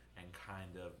present, and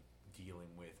kind of dealing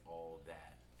with all of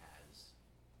that as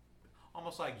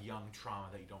almost like young trauma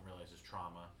that you don't realize is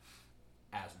trauma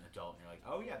as an adult, and you're like,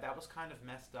 oh yeah, that was kind of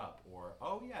messed up, or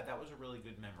oh yeah, that was a really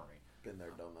good memory. Been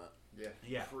there, done that.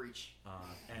 Yeah. Preach.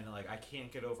 And like I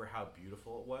can't get over how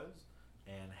beautiful it was,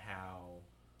 and how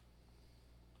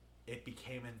it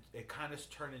became it kind of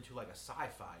turned into like a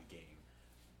sci-fi game,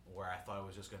 where I thought it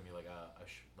was just gonna be like a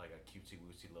cutesy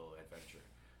wootsy little adventure,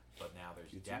 but now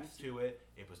there's depth to it.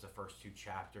 It was the first 2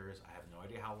 chapters. I have no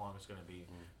idea how long it's gonna be,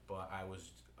 but I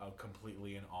was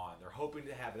completely in awe. They're hoping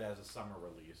to have it as a summer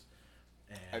release.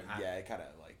 And it kind of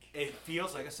like... It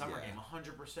feels like a summer game,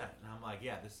 100%. And I'm like,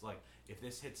 yeah, this is like, if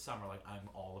this hits summer, like, I'm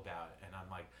all about it. And I'm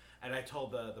like, and I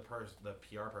told the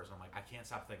PR person, I'm like, I can't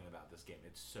stop thinking about this game.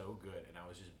 It's so good. And I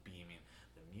was just beaming.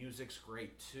 The music's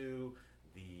great too.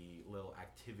 The little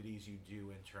activities you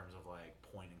do in terms of like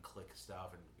point and click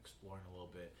stuff and exploring a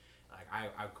little bit. Like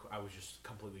I was just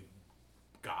completely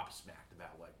gobsmacked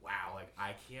about like, wow, like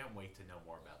I can't wait to know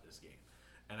more about this game.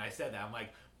 And I said that, I'm like,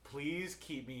 please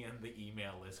keep me in the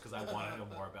email list because I want to know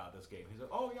more about this game. He's like,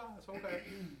 oh yeah, it's okay.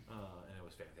 And it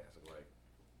was fantastic.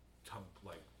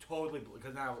 Like totally,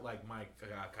 because now like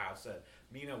Kyle said,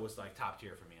 Mina was like top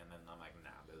tier for me, and then I'm like,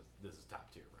 nah, this is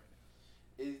top tier right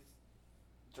now. Is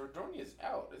Dordogne is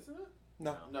out, isn't it?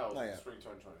 No, No, not yet. spring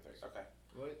 2023. Okay.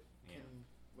 What? Yeah.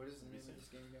 What is the name of this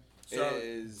game again? So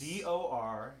is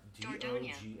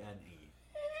Dordogne.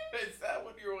 Is that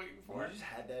what you're waiting for? You just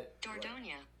had that.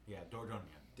 Dordogne. Yeah, Dordogne.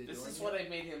 This is what I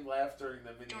made him laugh during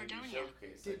the mini Dordogne.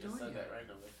 showcase. I just said that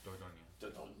randomly. Dordogne.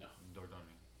 Dordogne.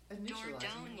 Dordogne. Initializing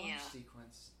Dordogne. launch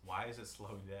sequence. Why is it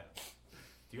slowing down?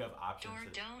 Do you have options?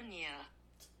 Dordogne.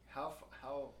 How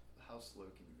slow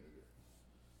can you make it?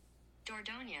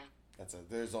 Dordogne.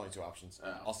 There's only 2 options.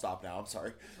 Oh. I'll stop now. I'm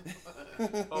sorry.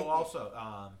 Oh, also,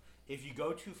 if you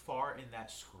go too far in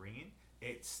that screen,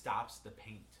 it stops the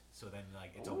paint. So then,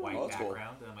 like, it's a white that's cool.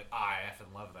 background, and I'm like, I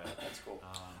effing love that. That's cool.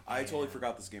 I totally and-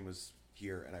 forgot this game was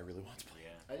here, and I really want to play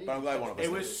it. Yeah. But I'm glad one of us It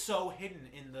did was so hidden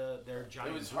in their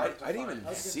giant. It was booth. hard to I didn't find. even I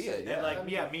was gonna see say, it. yeah. And like, I mean-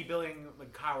 yeah, me, Billy,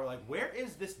 and Kyle were like, where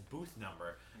is this booth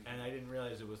number? And I didn't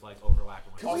realize it was like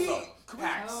overlapping with. Can we- Also, can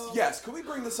PAX. Yes, can we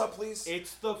bring this up, please?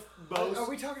 It's the most. Are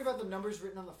we talking about the numbers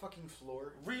written on the fucking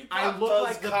floor? Repop I look does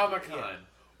like the- Comic-Con. yeah.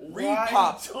 Why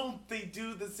Repop. don't they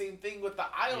do the same thing with the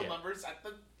aisle Yeah. numbers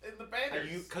in the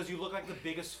banners? Because you look like the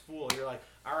biggest fool. You're like,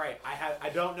 all right, I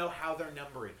don't know how they're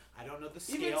numbering. I don't know the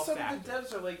scale Even some factor. of the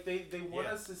devs are like, they want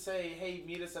Yeah. us to say, hey,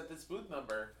 meet us at this booth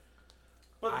number.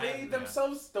 But I- they yeah.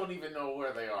 themselves don't even know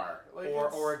where they are. Like,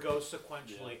 or it goes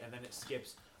sequentially, and then it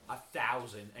skips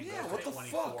 1,000 and Yeah, goes what to the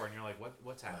 24, fuck? and you're like,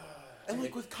 what's happening? And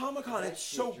like with Comic-Con, That it's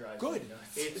shit so drives good. me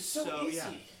nuts. It's so easy.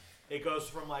 yeah. It goes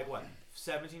from like what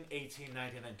 17, 18,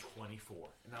 19, and then 24,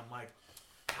 and I'm like,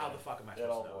 how the fuck am I It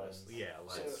all supposed to know this? blends. Yeah,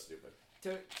 like It's stupid.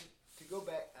 To go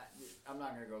back, I'm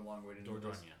not gonna go long way into this.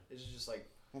 Dordogne. It's just like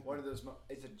one of those.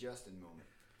 It's a Justin moment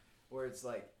where it's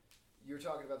like you're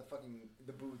talking about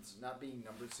the booths not being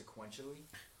numbered sequentially.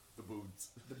 The boots.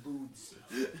 The booths.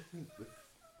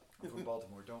 I'm from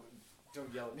Baltimore.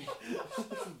 Don't yell at me.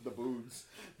 The boots.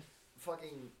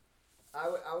 Fucking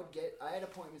I had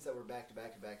appointments that were back to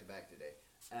back today,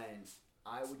 and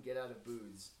I would get out of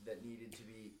booths that needed to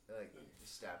be like,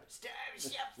 stop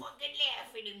fucking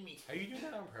laughing at me. Are you doing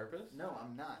that on purpose? No,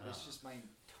 I'm not. It's just my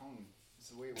tone. It's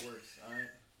the way it works. All right.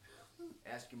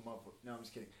 Ask your mother. No, I'm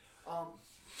just kidding.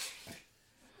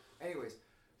 Anyways,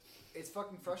 it's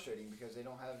fucking frustrating because they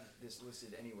don't have this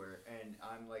listed anywhere, and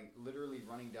I'm like literally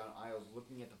running down aisles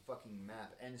looking at the fucking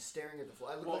map and staring at the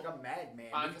floor. I look like a madman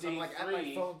because I'm like at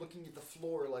my phone looking at the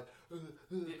floor like.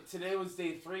 Today was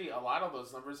day 3. A lot of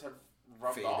those numbers have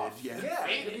rubbed Faded, off. yeah.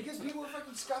 Faded. Because people are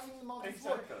fucking scuffing them off the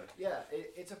floor. Yeah,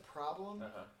 it's a problem.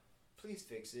 Please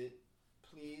fix it.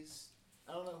 Please.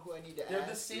 I don't know who I need to ask. They're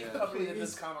the same company at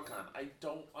this Comic-Con. I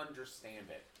don't understand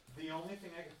it. The only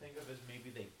thing I can think of is maybe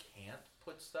they can't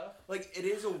put stuff. Like, it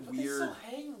is a But they weird... still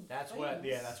hang That's things. what.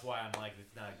 Yeah, that's why I'm like,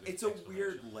 it's not a good It's a explanation.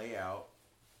 weird layout.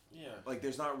 Yeah. Like,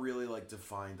 there's not really, like,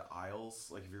 defined aisles.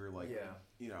 Like, if you're, like,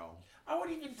 you know... I would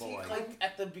even take, like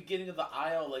at the beginning of the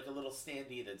aisle, like a little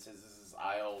standee that says this is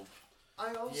aisle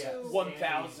I also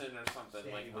 1,000 or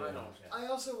something. Like, I don't. I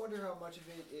also wonder how much of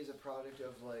it is a product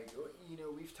of like, you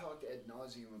know, we've talked ad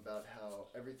nauseum about how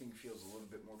everything feels a little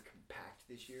bit more compact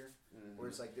this year, where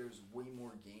it's like there's way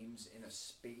more games in a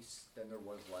space than there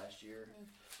was last year.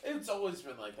 It's always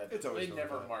been like that. It's always they been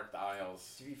never like that. marked the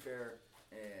aisles. To be fair,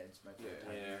 it's my third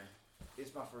time here.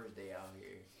 It's my first day out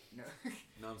here. No.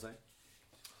 Know what I'm saying?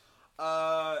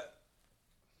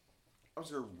 I'm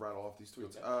just going to rattle off these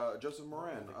tweets. Joseph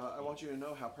Moran, I want you to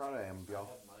know how proud I am of y'all.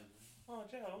 Oh,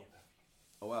 Joe.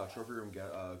 Oh, wow. Trophy Room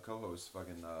co-host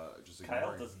fucking just Kyle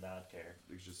ignoring. does not care.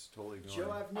 He's just totally ignoring.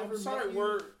 Joe, I've never I'm sorry, met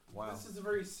you. Wow. This is a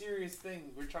very serious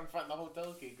thing. We're trying to find the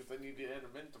hotel key because I need to enter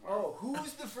in tomorrow. Oh,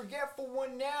 who's the forgetful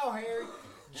one now, Harry?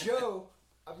 Joe,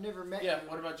 I've never met you. Yeah,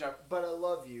 what about Joe? But I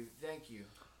love you. Thank you.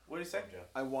 What do you say? Joe.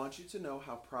 I want you to know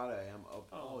how proud I am of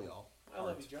all y'all. I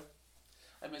love you, Joe.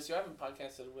 I miss you. I haven't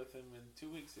podcasted with him in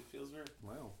 2 weeks. It feels weird.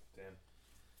 Wow. Damn.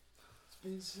 It's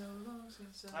been so long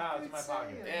since Ah, I it's in my could say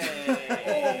pocket. it.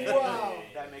 Hey. Oh, wow.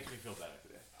 That makes me feel better. Do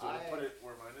you want to put it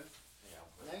where mine is?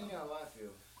 Now you know how I feel.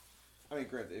 I mean,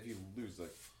 granted, if you lose the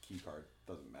key card,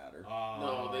 doesn't matter.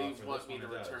 No, they for want this me one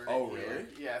to it does. return Oh, it. really?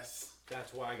 Yes.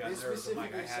 That's why I got They nervous. I'm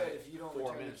like, I specifically had said it if you don't 4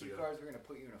 return the minutes key ago. cards, we're going to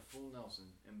put you in a full Nelson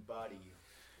and body you.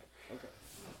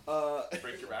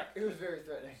 Break your back. It was very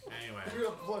threatening. Anyway. You're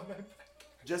going to blow my back.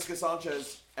 Jessica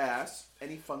Sanchez asks,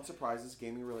 any fun surprises,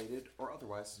 gaming related or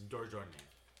otherwise? Dordogne.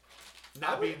 I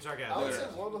Not would- being sarcastic. I would say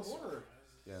World of Horror.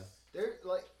 Yeah. They're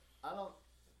like, I don't,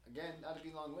 again, not to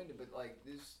be long-winded, but like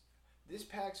this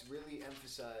PAX really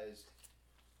emphasized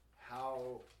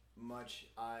how much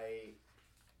I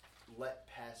let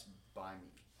pass by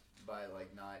me by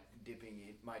like not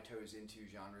dipping my toes into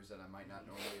genres that I might not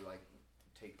normally like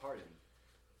take part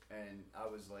in. And I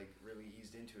was like really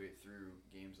eased into it through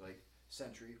games like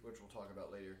Sentry, which we'll talk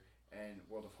about later, and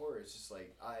World of Horror. It's just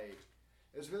like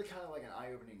it was really kind of like an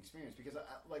eye-opening experience because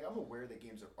I'm aware that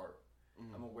games are art.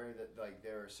 I'm aware that like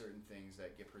there are certain things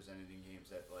that get presented in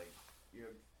games that like, you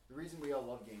know, the reason we all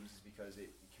love games is because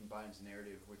it combines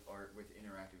narrative with art with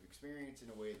interactive experience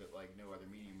in a way that like no other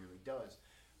medium really does.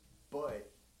 But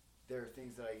there are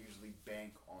things that I usually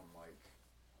bank on like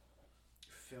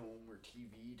film or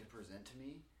TV to present to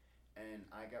me, and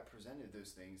I got presented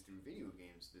those things through video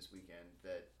games this weekend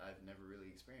that I've never really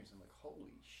experienced. I'm like,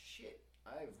 holy shit,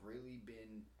 I've really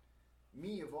been,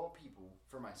 me of all people,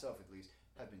 for myself at least,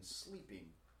 have been sleeping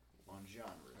on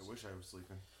genres. I wish I was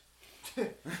sleeping.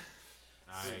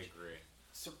 I agree.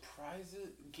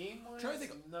 Surprises? Game-wise, Trying to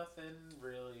think nothing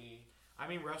really. I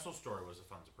mean, Wrestle Story was a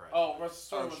fun surprise. Oh, Wrestle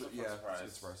Story was a fun yeah, surprise.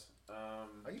 it's a surprise.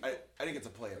 Are you I didn't get to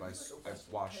play it, but I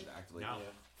watched it actively. No.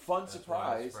 Fun That's why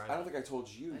I was surprise. surprised. I don't think I told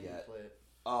you I need to yet. play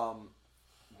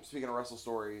it. Speaking of Wrestle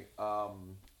Story, oh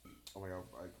my god,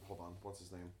 hold on, what's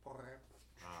his name?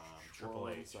 Triple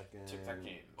One H. second. TikTok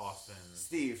games. Austin.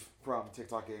 Steve from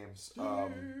TikTok Games.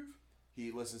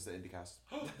 He listens to IndieCast.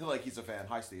 Like he's a fan.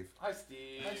 Hi, Steve. Hi,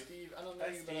 Steve. Hi, Steve. I don't know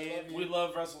Hi, you, but I love Steve. you. We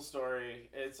love Wrestle Story.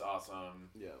 It's awesome.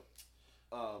 Yeah.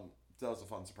 That was a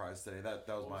fun surprise today. That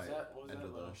was What my was that? What was end that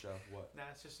of the about? show. What? Nah,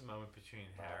 it's just a moment between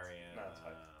No, Harry it's- and no, it's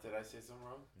fine. Did I say something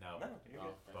wrong? no, No, you're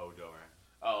good. Bodor.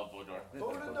 Oh, Bodor.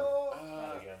 Bodor.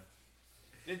 Not again.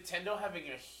 Nintendo having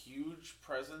a huge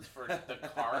presence for the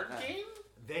card game?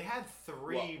 They had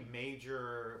three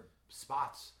major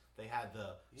spots. They had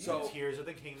the So- Tears of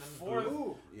the Kingdom For- booth,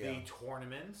 Ooh. Yeah. the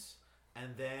tournaments,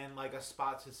 and then like a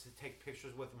spot to take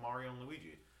pictures with Mario and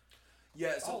Luigi.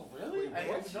 Yeah. So Oh, really? I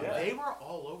what? didn't know Yeah. that. They were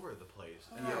all over the place.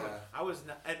 And Yeah. I was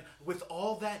not, and with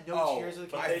all that, no Oh, Tears of the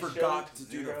but Kingdom. I they forgot showed to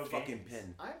do the zero fucking games.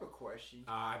 pin. I have a question.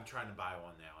 I'm trying to buy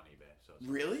one now on eBay. So it's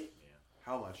Really? Yeah.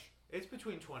 How much? It's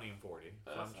between 20 and 40.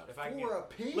 So That's not if I can For get, a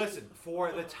pig? listen,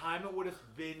 for the time it would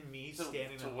have been me To-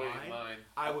 standing to in wait line,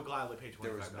 I would gladly pay $25.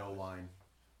 There was no line.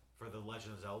 For The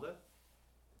Legend of Zelda?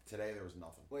 Today there was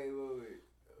nothing. Wait.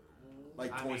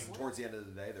 Like I towards the end of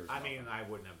the day there was I nothing. mean, I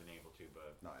wouldn't have been able to,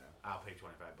 but No, I know. I'll pay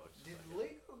 $25. Did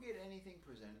Lego get anything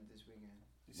presented this weekend?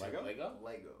 You said Lego?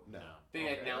 Lego. No. They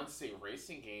Okay. announced a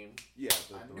racing game. Yeah.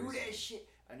 I knew that shit.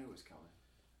 I knew it was coming.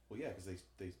 Well, yeah, because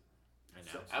they I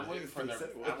know. I'm waiting for their. said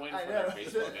it I'm waiting I for know. their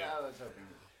baseball game. I was hoping.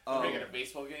 They're making a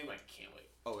baseball game. I can't wait.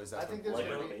 Oh, is I that think the there's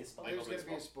Lego gonna be baseball? there's Lego gonna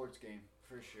be a baseball. sports game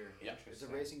for sure. Yeah. It's a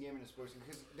racing game and a sports game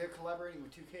because they're collaborating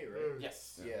with 2K, right?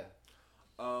 Yes. Yeah.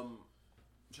 I'm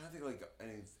trying to think like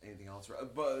anything else,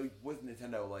 but with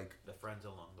Nintendo, like The friends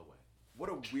along the way. what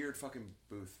a weird fucking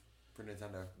booth for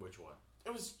Nintendo. Which one?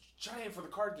 It was giant for the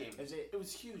card game. Is it? It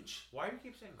was huge. Why do you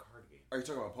keep saying card game? Are you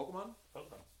talking about Pokemon?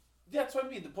 Pokemon. Yeah, that's what I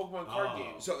mean. The Pokemon card Oh.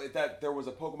 game. So there was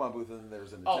a Pokemon booth and then there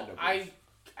was a Oh, Nintendo booth.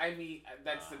 I mean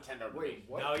that's Nintendo to Wait, me.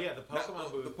 what? No, yeah, the No,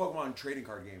 Pokemon booth. the Pokemon trading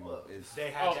card game Look. is. They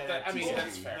had Oh, that. I mean TCG.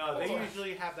 that's fair. No, they That's fair.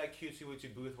 usually have that cutesy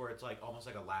wootsy booth where it's like almost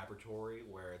like a laboratory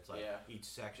where it's like Yeah. each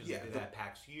section. Yeah, they did the- that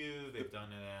PAX U. They've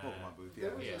done it at Pokemon booth, yeah.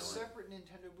 There was Yeah. a separate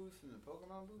Nintendo booth from the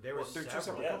Pokemon booth. There were Well, they're two several.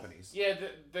 separate Yes. companies. Yeah,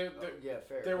 Yeah,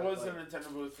 fair. there but, was like, a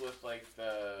Nintendo booth with like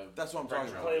the. That's what I'm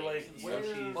talking retro about. Play games like and stuff. Where-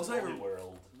 Yoshi's Well, it's not Woolly even-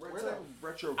 World. It's like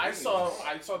retro. I gaming.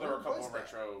 saw there were a Where couple was of that?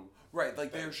 retro. Right,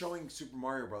 like they were things. showing Super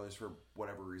Mario Brothers for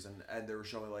whatever reason, and they were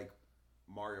showing like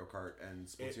Mario Kart and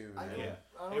Splatoon. I and, don't, Yeah.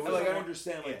 I don't It and, was like I more-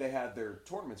 understand, like yeah. they had their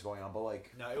tournaments going on, but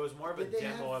like No, it was more of a Did they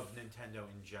demo have- of Nintendo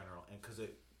in general, and because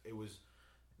it was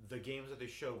the games that they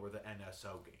showed were the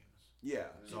NSO games. yeah,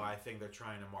 So I think they're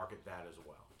trying to market that as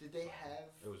well. Did they have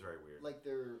It was very weird. like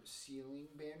their ceiling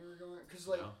banner going? Because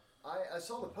like No. I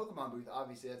saw the Pokemon booth.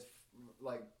 Obviously, that's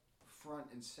like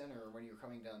front and center when you're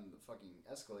coming down the fucking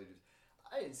escalators.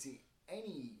 I didn't see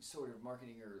any sort of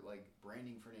marketing or like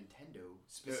branding for Nintendo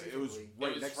specifically. it was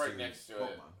right, was next, right to next to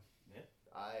Pokemon. it.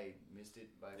 I missed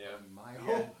it by Yeah. fucking mile.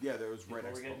 Yeah, yeah, there was People right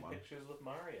next were to getting Pokemon. pictures with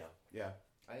Mario. Yeah,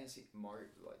 I didn't see Mario,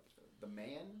 like the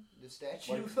man, the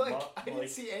statue. Like, Like, Ma- I didn't like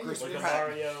see any Chris of Like a this. Pratt.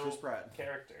 Mario Chris Pratt.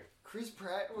 character. Chris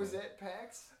Pratt was at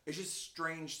PAX. It's just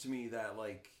strange to me that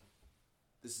like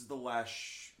this is the last.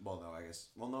 Well, no, I guess.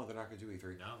 Well, no, they're not going to do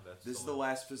E3. No, that's This is the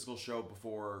last physical show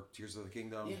before Tears of the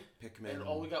Kingdom, Yeah. Pikmin. And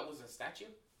all we got was a statue.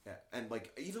 Yeah, and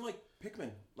like even like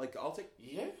Pikmin, like I'll take.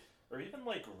 Yeah. Or even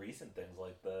like recent things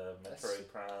like the That's- Metroid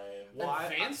Prime. Well, I-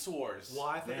 Advance Wars. Well,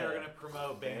 I thought they were Yeah. going to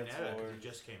promote Dance Bayonetta because Wars. it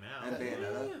just came out. And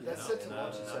Bayonetta. That's No, set to no,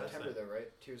 launch in no, September, that's though,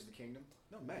 right? Tears of the Kingdom.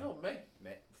 No, man. No, May.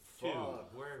 Man, Dude,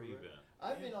 fuck. where have you been?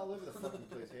 I've been all over the fucking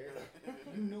place here.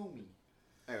 You know me.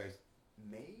 Anyways,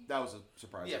 May? that was a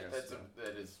surprise. Yeah, I guess.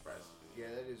 that is surprising. Yeah,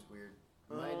 that is weird.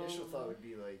 My initial thought would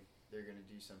be like they're gonna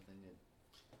do something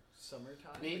at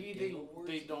summertime. Maybe like they- Game Awards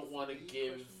they don't wanna E3,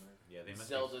 give question mark? Yeah, they must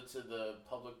Zelda to the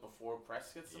public before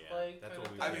press gets to Yeah, play. that's kinda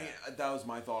what we- thing. I mean, that was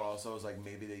my thought. Also, was like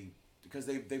maybe they because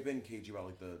they've been cagey about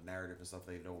like the narrative and stuff.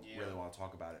 They don't Yeah. really want to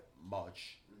talk about it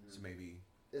much. Mhm. So maybe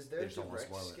Is there They a just don't wanna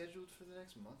direct spoil it. scheduled for the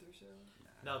next month or so?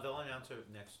 No, they'll announce it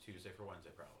next Tuesday for Wednesday,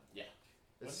 probably.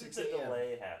 When It's did 6 the a.m.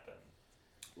 delay happen?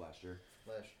 last year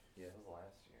Yeah. It was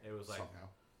last year. It was like somehow.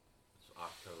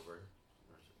 October.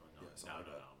 Yeah, No, something no, like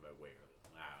no, that. no, but wait, I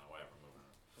don't know, whatever. Moving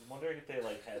on. I'm wondering if they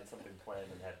like had something planned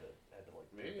and had to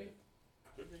like move Maybe. it.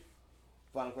 Could be.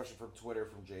 Final question from Twitter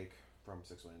from Jake from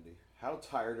 620. How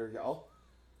tired are y'all?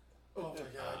 Oh my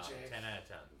god, Jake. 10 out of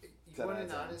 10. You 10 want out an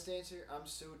of 10. honest answer? I'm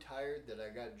so tired that I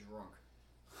got drunk.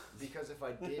 Because if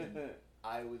I didn't,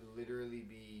 I would literally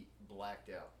be blacked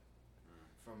out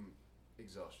from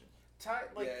exhaustion.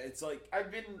 Like yeah, it's like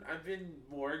I've been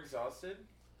more exhausted.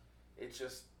 It's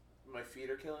just my feet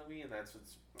are killing me, and that's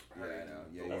what's Yeah, I hurting. know.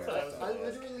 Yeah, the That's yeah. what I was I gonna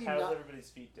ask. literally How's not- everybody's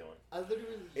feet doing? I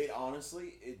literally. it.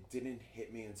 Honestly, it didn't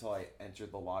hit me until I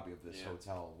entered the lobby of this Yeah.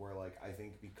 hotel, where like I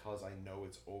think because I know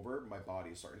it's over, my body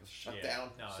is starting to shut Yeah,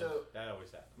 down. No, So- that always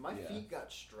happens. My Yeah. feet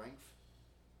got strength.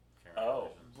 Oh.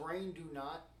 Brain do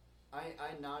not. I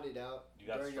nodded out You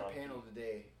got during a strong panel feet.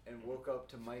 today and woke up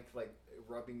to Mike like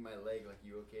rubbing my leg like,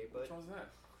 you okay, bud? Which one was that?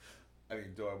 I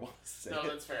mean, do I want to say No, it?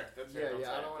 that's fair. That's Yeah, fair.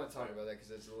 yeah, I say don't it. want to talk about that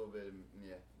because it's a little bit,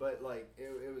 yeah. But like,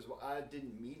 it was, I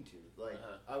didn't mean to. Like,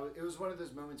 Uh-huh. it was one of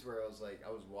those moments where I was like,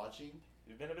 I was watching,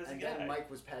 You've been a busy and guy. then Mike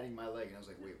was patting my leg, and I was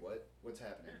like, wait, what? What's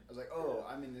happening? I was like, oh,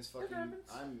 I'm in this fucking, happens.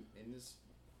 I'm in this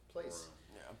place.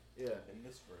 Yeah. Yeah. in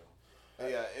this room.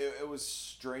 Yeah, it was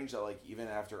strange that like even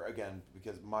after again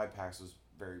because my PAX was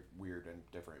very weird and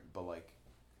different, but like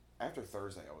after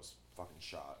Thursday I was fucking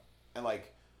shot, and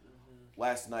like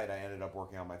last night I ended up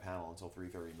working on my panel until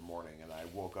 3:30 in the morning, and I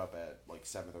woke up at like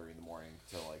 7:30 in the morning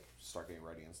to like start getting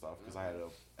ready and stuff because I had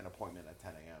an appointment at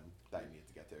 10 a.m. that I needed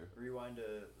to get to. Rewind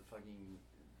to fucking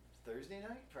Thursday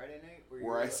night, Friday night,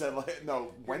 Where I said like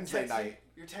no Wednesday night.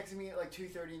 You're texting me at like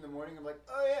 2:30 in the morning. I'm like,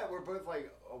 oh yeah, we're both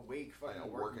like awake,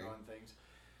 fucking working on things.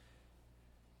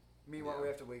 Meanwhile, we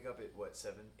have to wake up at what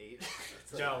 7, 8.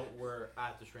 No, we're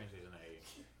at the train station at 8.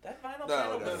 That vinyl No,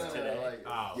 panel no, was no, today. like,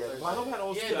 Yeah, vinyl panel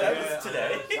was Yeah, today. that was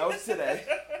today. That was today.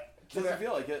 Doesn't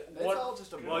feel like it. It's all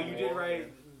just a Well, you did war, write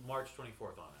man. March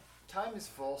 24th on it. Time is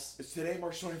false. It's today,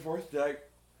 March 24th. Did I?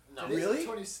 No. Today's Really?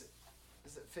 the 26th.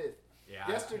 Is it 5th? Yeah.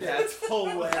 Yesterday. That's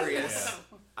hilarious.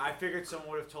 Yeah. I figured someone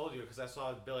would have told you because I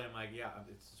saw Billy. I'm like, yeah,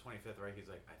 it's the 25th, right? He's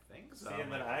like, I think so. See,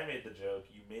 and then I made the joke.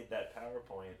 You made that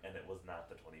PowerPoint, and it was not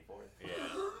the 24th. Yeah.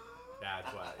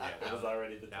 That's why. Yeah. It was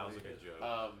already the 25th. That was a good joke.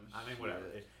 I mean, whatever.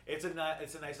 It's a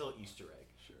nice little Easter egg.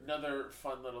 Sure. Another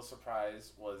fun little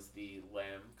surprise was the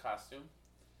lamb costume.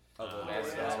 Oh,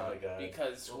 mascot. Oh my god.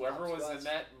 Because Little whoever was hopscotch. in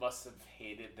that must have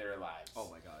hated their lives. Oh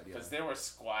my god, yeah. Because they were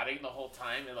squatting the whole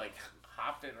time and like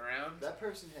hopping around. That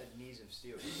person had knees of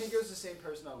steel. Do you think it was the same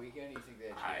person all weekend? Or you think they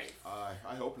had cheeks?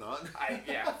 I hope not.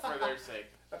 Yeah, for their sake.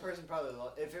 That person probably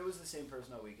lost. If it was the same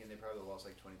person all weekend, they probably lost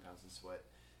like 20 pounds in sweat.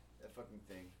 That fucking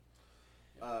thing.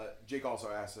 Jake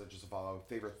also asked, just to follow,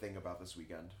 favorite thing about this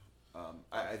weekend.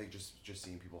 I think just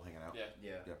seeing people hanging out. Yeah. Yeah.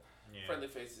 Yep. Yeah. Friendly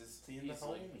faces. Seeing the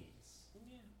easily. homies.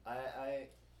 Yeah.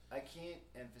 I can't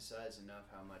emphasize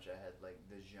enough how much I had like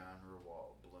the genre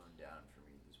wall blown down for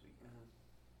me this weekend.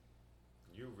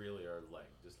 You really are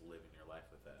like just living your life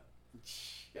with that.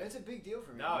 Yeah, it's a big deal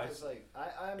for me. No, because like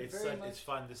I'm It's very much. it's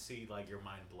fun to see like your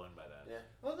mind blown by that. Yeah.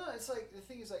 Well, no, it's like the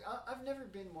thing is like I've never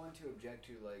been one to object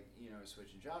to like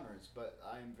switching genres, but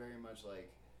I'm very much like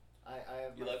I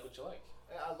have. You like what you like.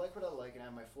 I like what I like, and I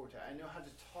have my forte. I know how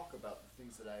to talk about the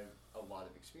things that I have a lot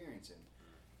of experience in.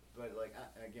 But like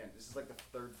again, this is like the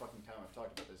third fucking time I've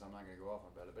talked about this. I'm not gonna go off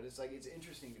about it, but it's like it's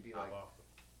interesting to be like.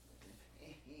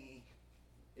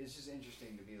 It's just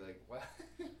interesting to be like, wow.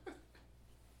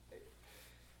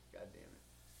 God damn it.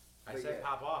 I But said yeah.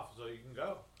 pop off so you can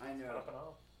go. I know. Popping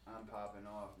off. I'm popping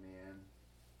off, man.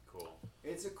 Cool.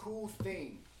 It's a cool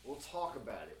thing. We'll talk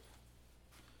about it.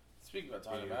 Speaking about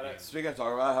talking Video about games. it, Speaking of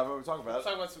talking about, how about we talk about let's it?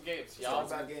 talk about some games. Let's Y'all,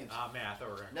 talk about games. Man, I thought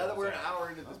we were gonna Now that we're an close hour out.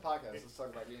 into this podcast, let's talk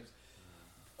about games.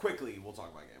 Quickly, we'll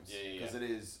talk about games. Yeah. Because it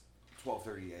is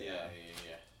 12:30 a.m. Yeah.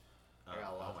 I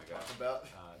got a lot Oh my to god. talk about.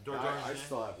 Dordogne. I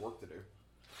still have work to do.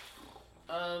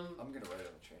 I'm gonna write it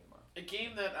on the train tomorrow. A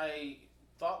game that I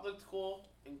thought looked cool,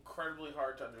 incredibly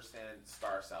hard to understand,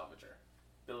 Star Salvager.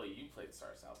 Billy, you played Star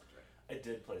Salvager. I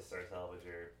did play Star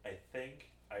Salvager. I think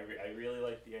I really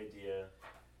like the idea.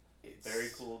 It's Very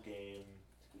cool game.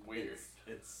 weird.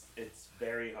 It's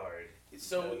very hard.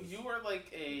 So because- you are like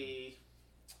a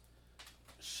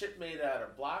ship made out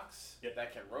of blocks Yep.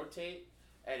 that can rotate,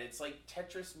 and it's like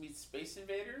Tetris meets Space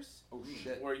Invaders, Oh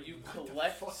shit. where you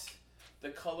collect the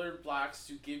colored blocks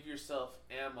to give yourself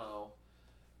ammo,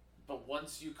 but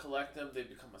once you collect them, they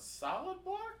become a solid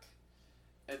block,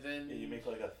 and then Yeah, you make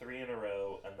like a 3 in a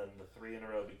row, and then the 3 in a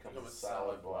row becomes become a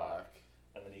solid block, block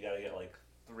and then you gotta get like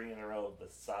 3 in a row of the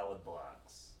solid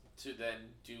blocks to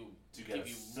then do to give get a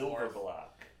you silver more.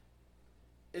 block.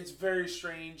 It's very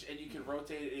strange, and you can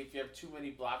rotate it. If you have too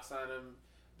many blocks on them,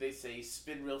 they say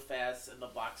spin real fast, and the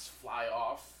blocks fly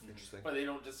off. Interesting. But they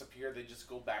don't disappear; they just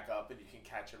go back up, and you can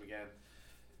catch them again.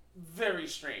 Very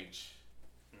strange.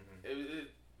 Mm-hmm.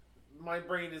 My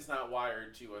brain is not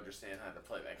wired to understand how to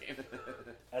play that game.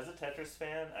 As a Tetris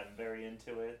fan, I'm very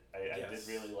into it. I did Yes.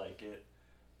 really like it.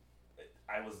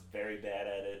 I was very bad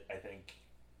at it. I think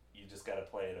you just got to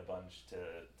play it a bunch to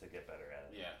get better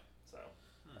at it. Yeah. So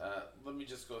Let me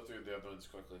just go through the other ones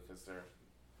quickly because they're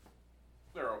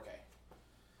okay.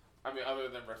 I mean, other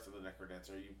than Rest of the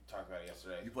Necrodancer, you talked about it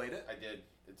yesterday. You played it? I did.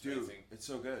 It's Dude, amazing. it's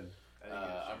so good.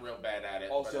 I'm real bad at it,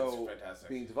 Also, but it's fantastic.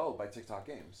 being developed by TikTok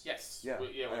Games. Yes. Yeah.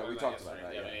 We I know, we learned talked about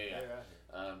yesterday. that,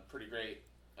 Yeah. Pretty great.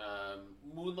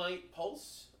 Moonlight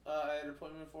Pulse, I had an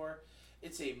appointment for.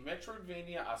 It's a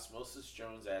Metroidvania Osmosis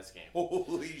Jones ass game.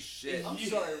 Holy shit. I'm Yeah.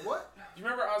 sorry, what? Do you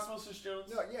remember Osmosis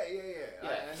Jones? No, yeah. Yeah.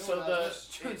 I know So what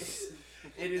the was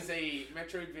it is a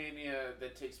Metroidvania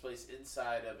that takes place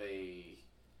inside of a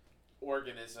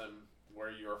organism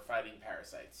where you're fighting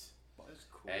parasites, That's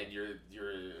cool. and you're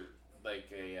like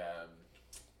a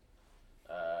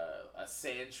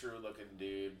sand shrew looking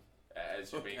dude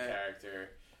as your main Okay. character.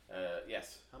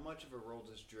 Yes. How much of a role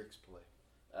does Drix play?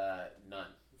 None.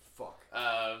 Fuck.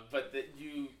 But that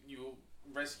you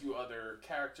rescue other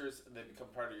characters and they become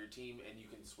part of your team, and you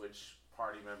can switch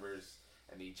party members,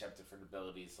 and they each have different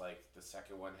abilities. Like the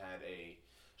second one had a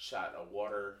shot a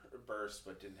water burst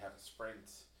but didn't have a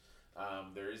sprint.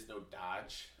 There is no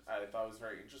dodge. I thought it was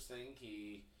very interesting.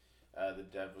 The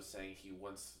dev was saying he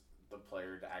wants the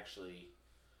player to actually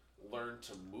learn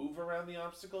to move around the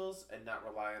obstacles and not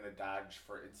rely on a dodge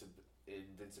for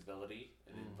invincibility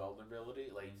and invulnerability.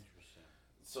 Like, Interesting.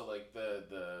 so like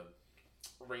the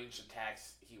ranged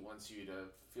attacks, he wants you to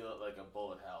feel it like a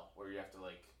bullet hell, where you have to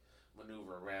like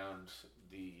maneuver around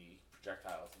the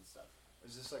projectiles and stuff.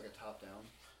 Is this like a top-down?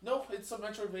 No, it's a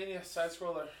Metroidvania side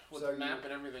scroller with So a map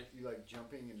and everything. You like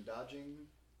jumping and dodging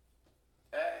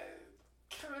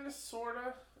Kind of,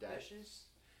 sorta. dashes?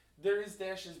 There is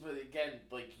dashes, but again,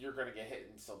 like you're gonna get hit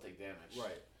and still take damage.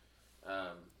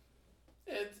 Right.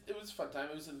 It was a fun time.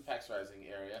 It was in the PAX Rising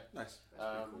area. Nice.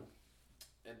 That's pretty cool.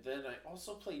 And then I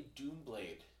also played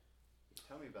Doomblade.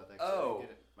 Tell me about that. 'Cause I didn't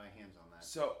get my hands on that.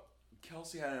 So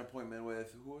Kelsey had an appointment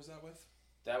with, who was that with?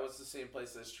 That was the same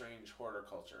place as Strange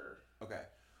Horticulture. Okay.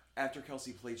 After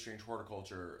Kelsey played Strange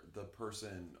Horticulture, the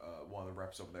person, one of the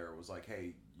reps over there was like,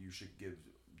 hey, you should give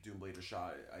Doomblade a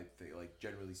shot. I think, like,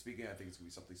 generally speaking, I think it's going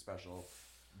to be something special.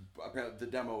 Apparently, the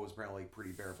demo was apparently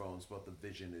pretty bare bones, but the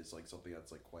vision is, like, something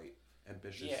that's, like, quite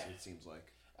ambitious, Yeah. it seems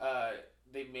like.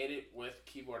 They made it with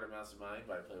keyboard and mouse in mind,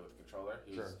 but I played with the controller.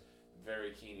 He was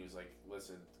very keen. He was like,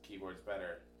 listen, the keyboard's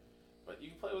better. But you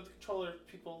can play with the controller.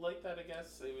 People like that, I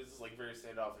guess. It was like very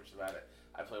standoffish about it.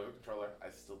 I play with the controller. I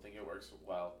still think it works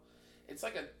well. It's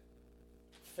like a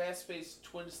fast-paced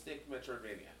twin-stick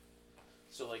Metroidvania.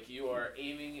 So like you are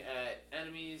aiming at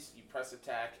enemies, you press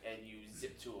attack, and you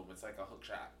zip to them. It's like a hook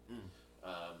shot.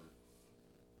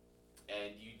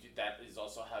 And that is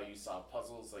also how you solve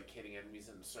puzzles, like hitting enemies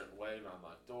in a certain way to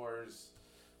unlock doors.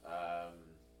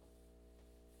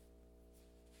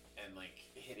 And like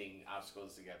hitting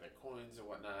obstacles to gather coins and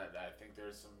whatnot. I think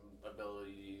there's some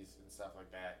abilities and stuff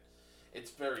like that. It's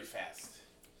very fast,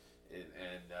 and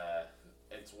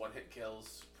it's one-hit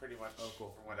kills pretty much. Oh,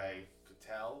 cool. From what I could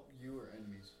tell. You or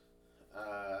enemies?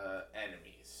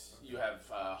 Enemies. Okay. You have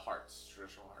hearts,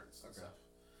 traditional hearts and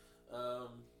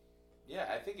stuff. Yeah,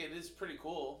 I think it is pretty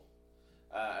cool.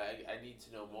 I need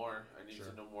to know more. I need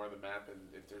to know more of the map and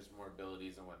if there's more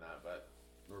abilities and whatnot. But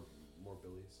Or more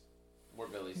billies. more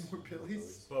billies. More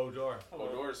billies? Bowdor. More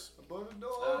doors. Above the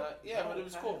door! Yeah, but it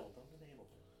was cool. Don't enable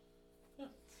him.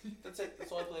 That's it.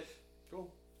 That's all I played. Cool.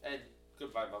 And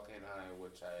Goodbye Volcano High,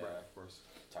 which I Right, of course.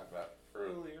 talked about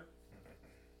earlier.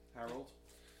 Harold?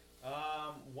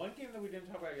 One game that we didn't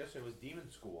talk about yesterday was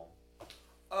Demonschool.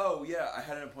 Oh, yeah, I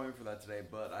had an appointment for that today,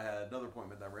 but I had another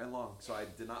appointment that ran long, so I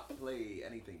did not play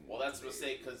anything. Well, that's a today.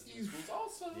 mistake because Demonschool's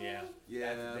awesome. Yeah.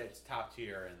 Yeah. It's top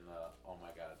tier and oh my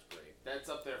god, it's great. That's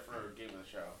up there for game of the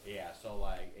show. Yeah, so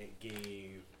like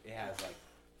it has like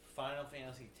Final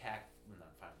Fantasy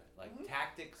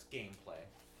tactics gameplay,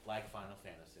 like Final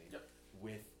Fantasy, Yep.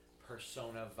 with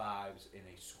Persona vibes in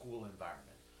a school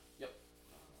environment. Yep.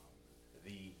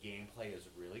 The gameplay is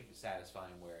really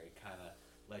satisfying, where it kind of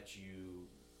lets you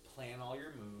plan all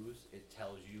your moves. It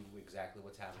tells you exactly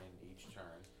what's happening each turn.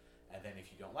 And then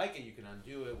if you don't like it, you can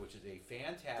undo it, which is a They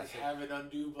fantastic... have an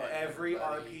undo button. Every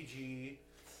everybody. RPG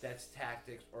that's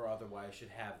tactics or otherwise should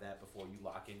have that before you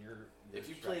lock in your If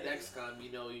you played strategy. XCOM,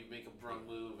 you know you make a wrong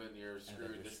move and you're And then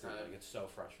screwed you're this screwed. time. Like, it's so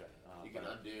frustrating. You can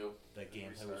but undo. the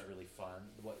gameplay was restart. really fun.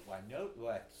 What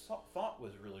I thought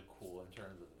was really cool in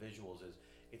terms of the visuals is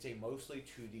it's a mostly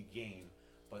 2D game,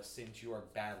 but since you are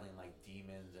battling like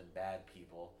demons and bad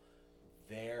people,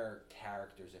 their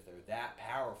characters, if they're that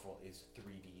powerful, is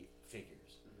 3D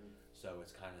figures. Mhm. So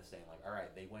it's kind of saying like, all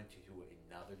right, they went to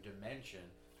another dimension,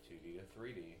 2D to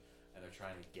 3D, and they're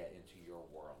trying to get into your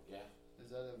world. Yeah. Is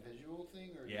that a visual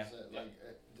thing, or Yeah. does that Yeah.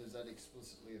 like does that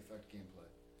explicitly affect gameplay?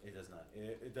 It does not.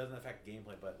 It doesn't affect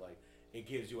gameplay, but like it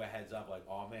gives you a heads up, like,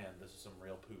 oh man, this is some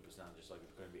real poop. It's not just like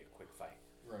it's going to be a quick fight.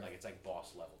 Right. Like it's like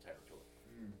boss level territory.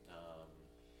 Mm.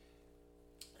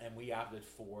 And we opted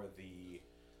for the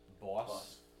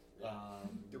boss, The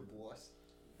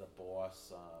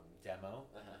boss. demo,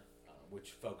 Uh-huh.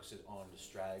 which focuses on the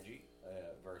strategy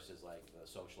versus like the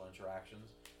social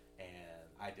interactions. And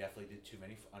I definitely did too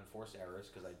many unforced errors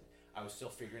because I was still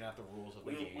figuring out the rules of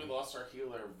the game. We lost our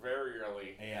healer very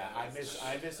early. Yeah, I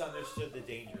misunderstood the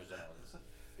danger zones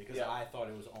because Yeah. I thought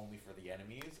it was only for the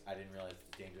enemies. I didn't realize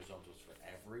the danger zones was for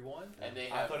everyone. And they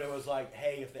I have thought it was like,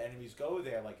 hey, if the enemies go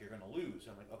there, like you're gonna lose.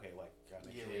 I'm like, okay, like gotta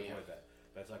make sure we Yeah. avoid that.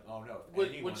 But it's like, oh no, if which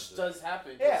anyone's does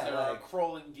happen. 'Cause Yeah, there are like-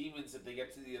 crawling demons. If they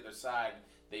get to the other side,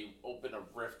 they open a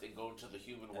rift and go to the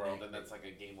human And world, they- and that's like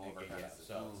a game over Okay, kind yeah, of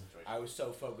so situation. I was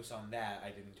so focused on that,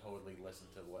 I didn't totally listen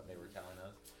to what they were telling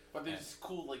us. But there's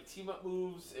cool like team up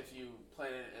moves. If you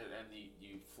plan it and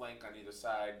you flank on either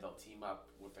side, they'll team up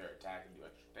with their attack and do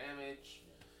extra damage.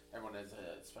 Everyone has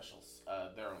a special,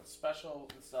 their own special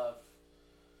and stuff.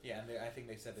 Yeah, and I think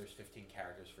they said there's 15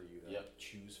 characters for you to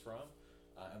choose from,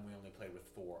 and we only played with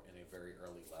 4 in a very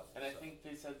early level. And I think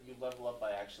they said you level up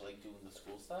by actually like doing the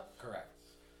school stuff. Correct.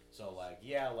 So like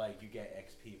like you get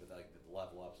XP, but like the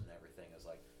level ups and everything is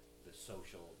like the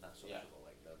social, not social, but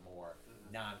like the more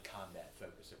non-combat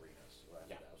focused arenas. So I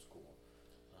think that was cool,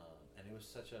 and it was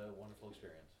such a wonderful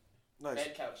experience. Nice.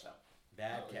 Bad couch though.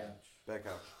 Bad couch. Bad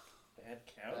couch. Bad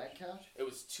couch. That couch? It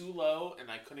was too low,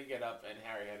 and I couldn't get up, and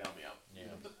Harry had to help me up. Yeah.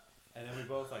 And then we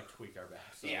both like tweak our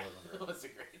backs. So Yeah, it it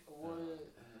wasn't great.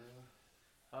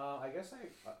 I guess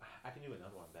I can do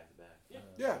another one back to back.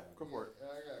 Yeah, go for it.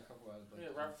 I got a couple hours. Yeah,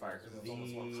 rapid fire, 'cause it's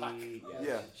almost 1 o'clock.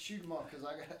 Yeah. Shoot them off, because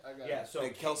I got. Yeah. So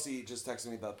And Kelsey just texted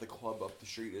me that the club up the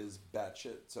street is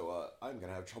batshit, so I'm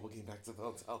gonna have trouble getting back to the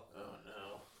hotel. Oh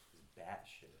no, bat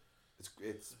shit. It's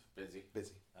busy.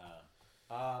 busy.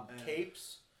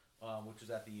 Capes, which is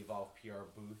at the Evolve PR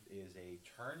booth, is a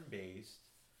turn-based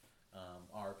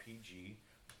RPG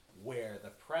where the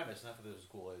premise, not that this is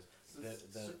cool, is the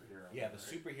superhero. the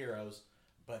superheroes,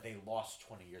 but they lost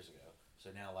 20 years ago. So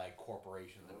now like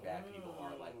corporations and bad people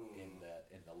are like in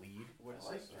the lead. What is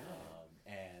this?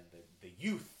 And the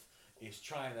youth is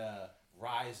trying to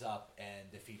rise up and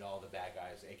defeat all the bad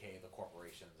guys, aka the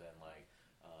corporations, and like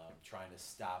trying to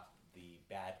stop the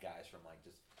bad guys from like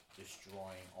just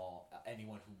destroying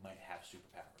anyone who might have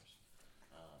superpowers.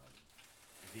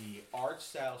 The art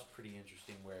style is pretty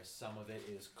interesting, where some of it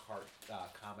is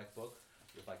comic book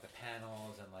with like the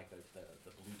panels and like the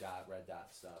blue dot, red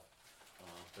dot stuff.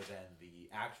 But then the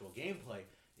actual gameplay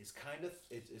is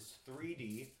it's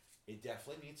 3D. It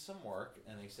definitely needs some work,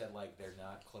 and they said like they're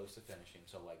not close to finishing,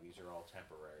 so like these are all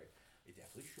temporary. It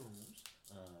definitely shrooms,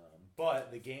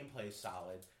 but the gameplay is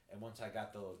solid. And once I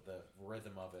got the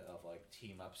rhythm of it, of like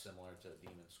team up similar to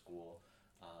Demonschool,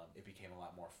 it became a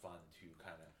lot more fun to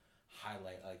kind of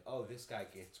highlight like, oh, this guy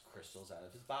gets crystals out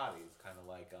of his body. It's kind of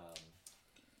like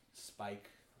Spike,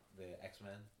 the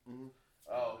X-Men. Mm-hmm.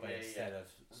 Oh, but instead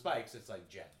of spikes, it's like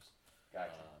gems.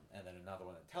 Gotcha. And then another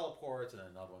one that teleports, and then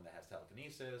another one that has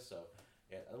telekinesis. So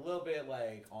yeah, a little bit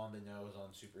like on the nose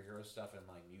on superhero stuff and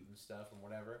like mutant stuff and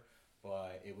whatever.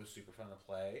 But it was super fun to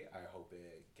play. I hope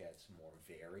it gets more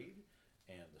varied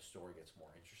and the story gets more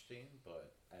interesting.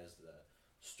 But as the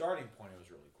starting point, it was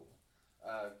really cool.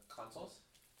 Consoles?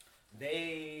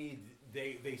 They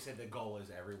said the goal is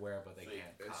everywhere, but they Sweet.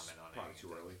 can't It's comment on it. probably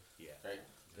too early. Yeah. Right.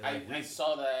 They're like, I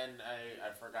saw that, and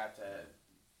I forgot to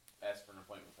ask for an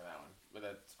appointment for that one. But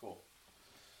that's cool.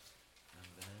 And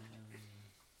then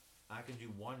I can do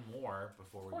one more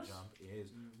before we course. jump. Is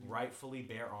Rightfully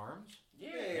Bear Arms.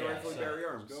 Hey, Yeah, Rightfully so- Barry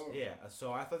Arms. Go. Yeah.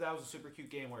 So I thought that was a super cute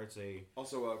game where it's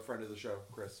Also a friend of the show,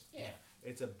 Chris.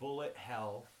 it's a bullet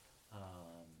hell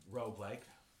roguelike.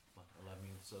 11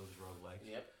 souls roguelike.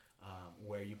 Yep.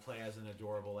 Where you play as an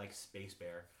adorable like space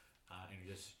bear, and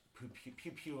you're just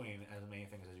pew-pewing as many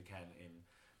things as you can in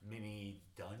mini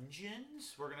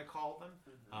dungeons, we're gonna call them,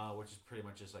 which is pretty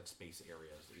much just like space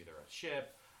areas, either a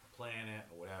ship, a planet,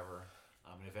 or whatever.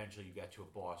 And eventually you get to a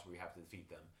boss where you have to defeat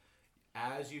them.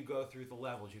 As you go through the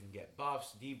levels, you can get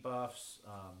buffs, debuffs.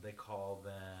 They call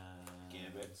them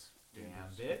Gambits.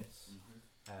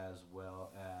 As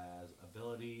well as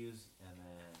abilities, and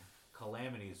then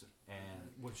calamities, and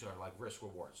which are like risk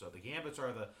rewards. So the gambits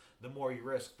are the more you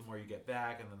risk, the more you get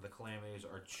back, and then the calamities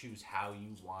are choose how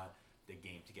you want the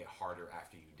game to get harder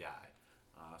after you die.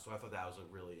 So I thought that was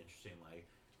a really interesting, like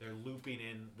they're looping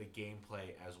in the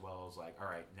gameplay as well as like, all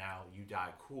right, now you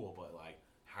die, cool, but like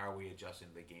how are we adjusting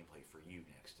the gameplay for you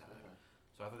next time?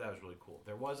 So I thought that was really cool.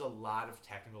 There was a lot of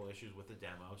technical issues with the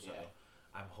demo, so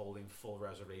I'm holding full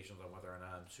reservations on whether or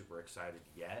not I'm super excited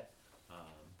yet.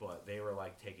 But they were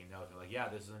like taking notes. They're like, yeah,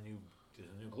 this is a new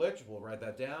glitch. We'll write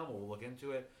that down. We'll look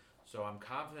into it. So I'm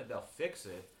confident they'll fix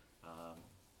it.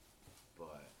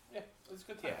 But Yeah, it's a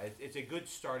good time. yeah, it's a good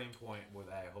starting point what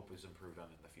I hope is improved on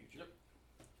in the future. Yep.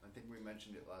 I think we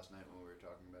mentioned it last night when we were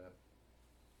talking about it.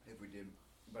 If we did,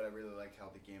 but I really like how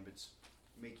the gambits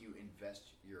make you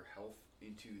invest your health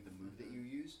into the move that you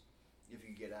use. If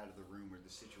you get out of the room or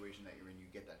the situation that you're in, you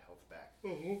get that health back.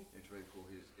 It's really cool.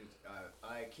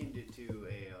 I akined it to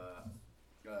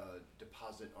a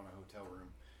deposit on a hotel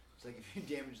room. It's like if you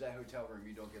damage that hotel room,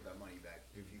 you don't get that money back.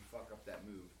 If you fuck up that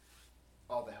move,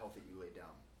 all the health that you laid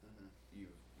down, you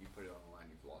put it on the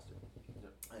line, you've lost it.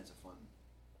 Yep. And it's a fun,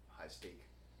 high stake,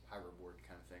 high reward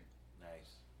kind of thing.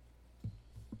 Nice.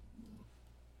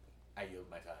 I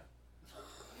yield my time.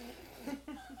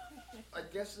 I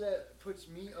guess that puts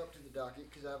me up to the docket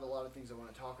because I have a lot of things I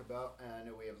want to talk about, and I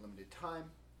know we have limited time.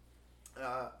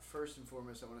 First and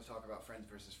foremost, I want to talk about Friends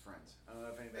versus Friends. I don't know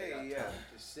if anybody Hey, got yeah. time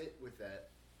to sit with that.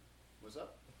 What's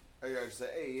up? I gotta say,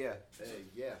 hey, yeah. Hey,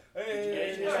 yeah.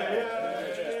 Hey, Did you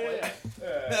just play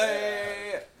it?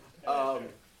 Hey,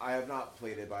 I have not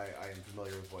played it, but I am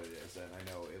familiar with what it is, and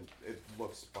I know it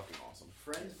looks fucking awesome.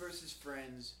 Friends versus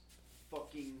Friends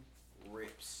fucking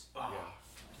rips. Ah.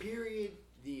 Period.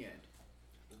 The end.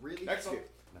 Really. Next game.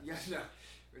 Yeah, no.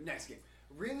 Next game.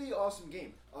 Really awesome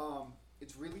game.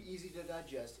 It's really easy to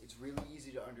digest. It's really easy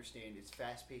to understand. It's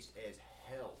fast paced as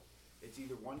hell. It's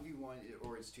either 1v1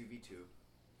 or it's 2v2.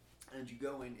 And you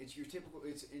go in. It's your typical.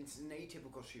 It's an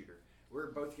atypical shooter.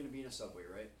 We're both going to be in a subway,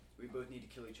 right? We both need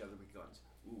to kill each other with guns.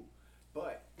 Ooh.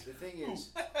 But the thing is,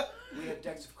 we have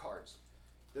decks of cards.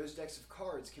 Those decks of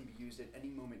cards can be used at any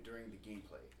moment during the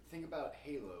gameplay. Think about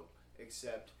Halo,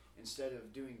 except instead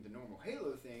of doing the normal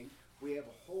Halo thing, we have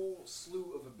a whole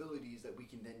slew of abilities that we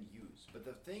can then use. But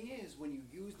the thing is, when you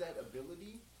use that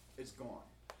ability, it's gone.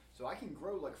 So I can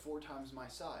grow like 4 times my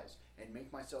size and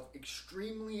make myself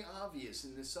extremely obvious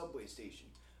in this subway station.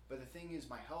 But the thing is,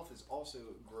 my health is also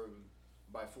grown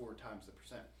by 4 times the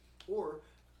percent. Or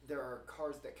there are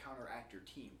cards that counteract your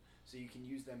team. So you can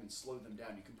use them and slow them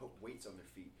down. You can put weights on their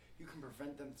feet. You can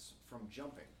prevent them from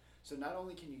jumping. So not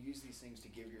only can you use these things to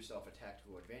give yourself a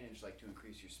tactical advantage, like to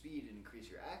increase your speed and increase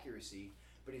your accuracy,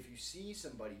 but if you see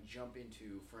somebody jump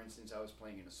into, for instance, I was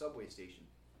playing in a subway station,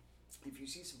 if you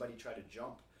see somebody try to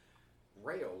jump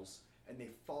rails and they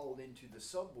fall into the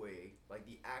subway, like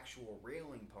the actual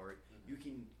railing part, you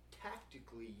can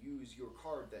tactically use your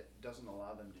card that doesn't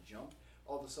allow them to jump.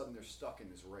 All of a sudden they're stuck in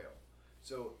this rail.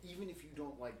 So even if you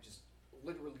don't like just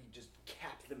literally just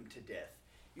cap them to death,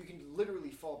 you can literally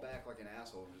fall back like an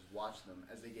asshole and just watch them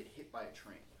as they get hit by a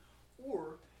train.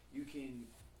 Or you can,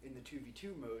 in the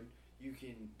 2v2 mode,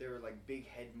 there are like big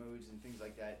head modes and things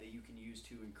like that you can use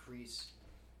to increase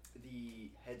the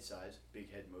head size, big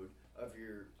head mode, of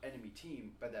your enemy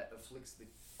team, but that afflicts the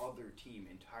other team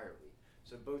entirely.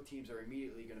 So both teams are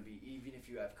immediately going to be, even if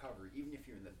you have cover, even if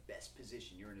you're in the best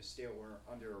position, you're in a stairwell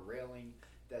under a railing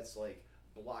that's like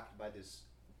blocked by this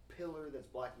pillar that's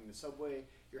blocking the subway,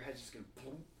 your head's just going to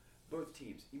boom. Both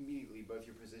teams, immediately, both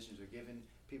your positions are given,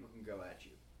 people can go at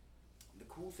you. The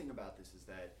cool thing about this is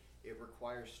that it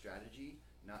requires strategy,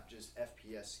 not just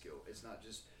FPS skill. It's not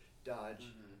just dodge,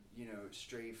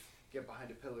 strafe, get behind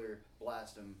a pillar,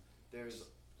 blast them. There's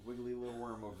Wiggly little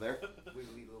worm over there.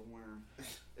 wiggly little worm.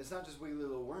 It's not just wiggly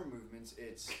little worm movements,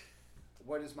 it's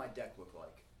what does my deck look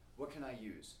like? What can I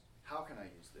use? How can I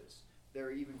use this? There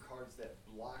are even cards that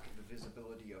block the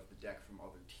visibility of the deck from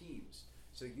other teams.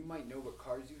 So you might know what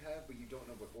cards you have, but you don't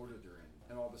know what order they're in.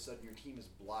 And all of a sudden your team has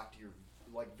blocked your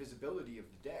visibility of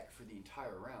the deck for the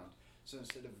entire round. So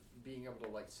instead of being able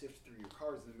to sift through your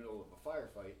cards in the middle of a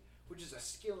firefight, which is a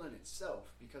skill in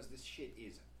itself because this shit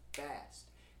is fast.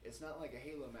 It's not like a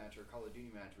Halo match or a Call of Duty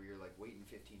match where you're waiting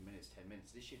 15 minutes, 10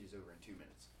 minutes. This shit is over in 2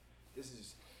 minutes. This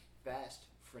is fast,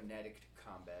 frenetic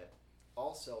combat,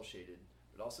 all cell shaded,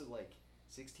 but also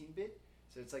 16-bit.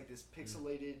 So it's like this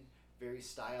pixelated, very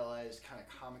stylized, kind of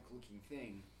comic looking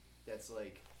thing that's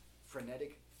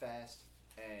frenetic, fast,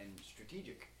 and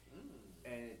strategic.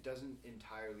 And it doesn't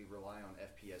entirely rely on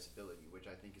FPS ability, which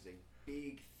I think is a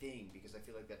big thing because I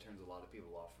feel like that turns a lot of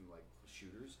people off from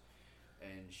shooters.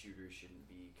 And shooters shouldn't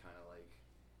be kind of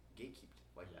gatekeeped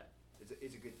like that.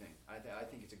 It's a good thing. I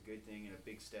think it's a good thing and a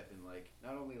big step in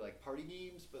not only party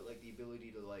games, but the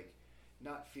ability to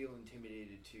not feel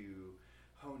intimidated to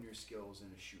hone your skills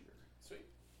in a shooter. Sweet.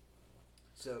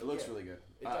 So So it looks really good.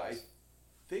 It does. I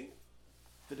think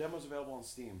the demo's available on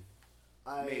Steam.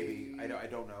 Maybe I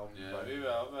don't know. Yeah, but maybe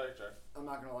I'll check. I'm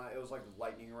not gonna lie, it was like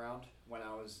lightning round when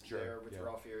I was Sure, there with yeah.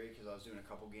 Raw Fury because I was doing a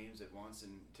couple games at once,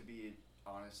 and to be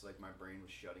honest, my brain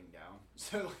was shutting down.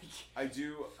 So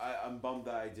I'm bummed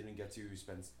that I didn't get to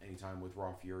spend any time with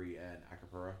Raw Fury and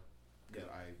Acapura because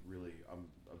Yeah. I'm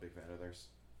a big fan of theirs,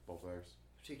 both of theirs.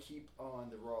 to keep on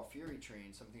the Raw Fury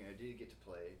train, something I did get to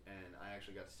play, and I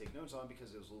actually got to take notes on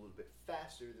because it was a little bit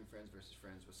faster than Friends vs.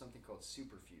 Friends, was something called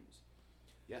Superfuse.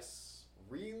 Yes,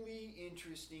 Really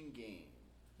interesting game.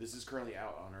 this is currently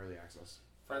out on early access.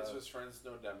 Friends vs. Friends,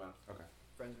 no demo. Okay.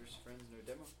 Friends vs. Friends, no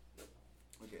demo?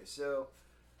 Okay, so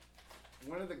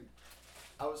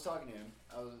I was talking to him,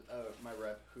 my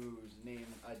rep, whose name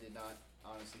I did not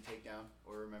honestly take down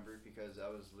or remember because I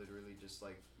was literally just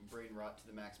brain rot to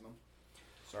the maximum.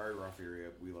 Sorry, Raw Fury,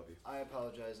 we love you. I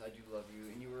apologize, I do love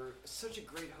you, and you were such a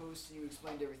great host and you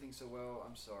explained everything so well.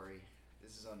 I'm sorry.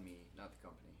 This is on me, not the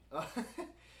company.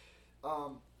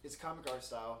 It's comic art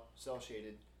style, cell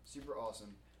shaded, super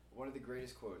awesome. One of the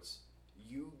greatest quotes,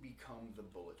 "You become the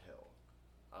bullet hell."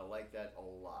 I like that a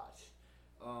lot.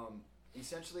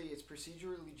 essentially, it's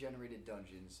procedurally generated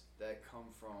dungeons that come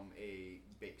from a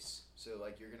base. So,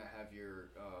 like, you're gonna have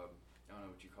your I don't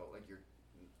know what you call it, like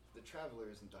the Traveler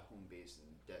isn't the home base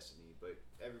in Destiny, but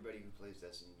everybody who plays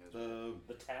Destiny knows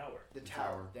The tower. the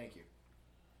tower. Thank you.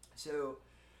 So,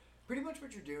 pretty much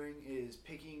what you're doing is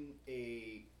picking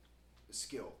a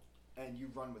skill, and you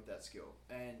run with that skill.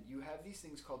 And you have these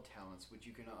things called talents, which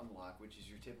you can unlock, which is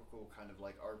your typical kind of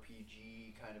like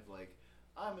RPG, kind of like,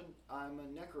 I'm a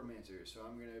necromancer, so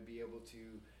I'm going to be able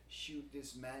to shoot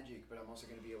this magic, but I'm also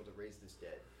going to be able to raise this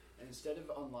dead. And instead of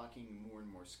unlocking more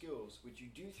and more skills, which you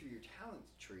do through your talent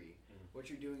tree, what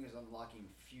you're doing is unlocking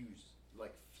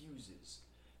fuses.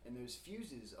 And those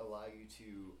fuses allow you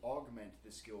to augment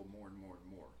the skill more and more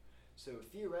and more. So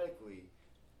theoretically,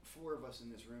 4 of us in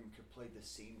this room could play the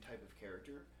same type of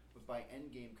character, but by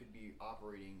endgame could be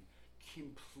operating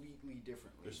completely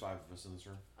differently. There's 5 of us in this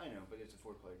room. I know, but it's a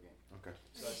 4-player game. Okay.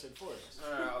 So I said 4 of us.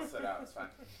 I'll sit out.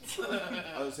 It's fine.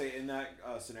 I would say in that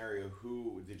scenario,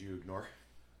 who did you ignore?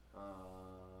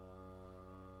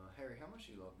 Harry, how much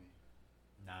do you love me?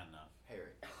 Not enough.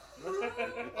 Harry.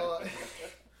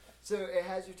 So it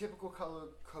has your typical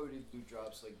color-coded loot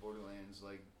drops like Borderlands,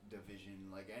 like Division,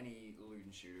 like any loot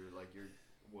and shooter, like your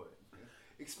what?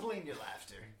 Explain your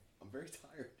laughter. I'm very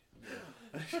tired.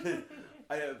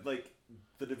 I have like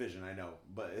the Division, I know,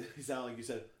 but it sounded like you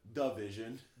said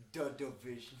Division.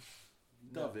 Division.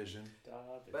 Division.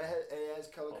 But it has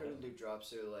color-coded loot drops,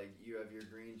 so like you have your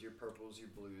greens, your purples, your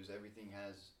blues. Everything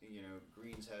has,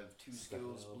 greens have 2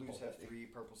 skills, blues have 3,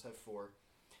 purples have 4.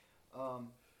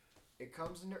 It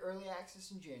comes into early access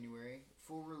in January,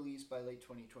 full release by late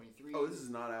 2023. Oh, this is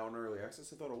not out in early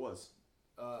access? I thought it was.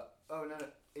 No,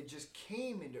 it just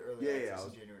came into early access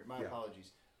in January. My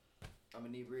apologies. I'm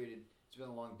inebriated. It's been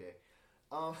a long day.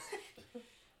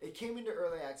 It came into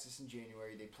early access in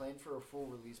January. They planned for a full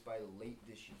release by late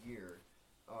this year.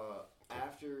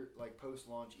 After, like,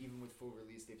 post-launch, even with full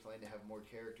release, they plan to have more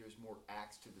characters, more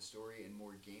acts to the story, and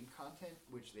more game content,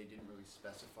 which they didn't really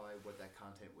specify what that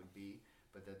content would be,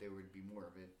 but that there would be more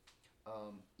of it.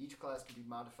 Each class can be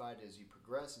modified as you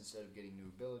progress instead of getting new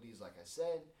abilities, like I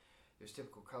said. There's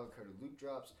typical color-coded loot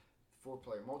drops,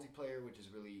 4-player multiplayer, which is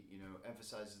really,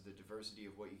 emphasizes the diversity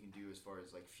of what you can do as far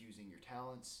as, like, fusing your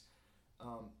talents.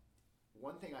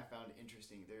 One thing I found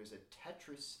interesting, there's a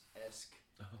Tetris-esque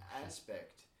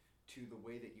aspect to the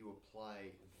way that you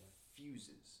apply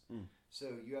fuses. So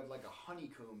you have like a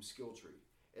honeycomb skill tree.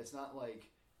 It's not like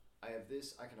I have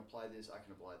this, I can apply this, I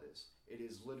can apply this. It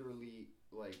is literally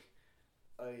like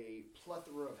a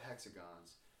plethora of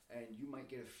hexagons, and you might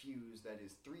get a fuse that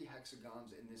is 3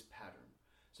 hexagons in this pattern.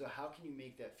 So how can you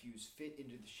make that fuse fit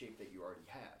into the shape that you already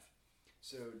have?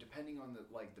 So depending on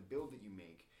the build that you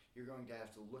make, you're going to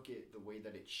have to look at the way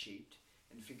that it's shaped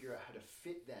and figure out how to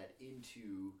fit that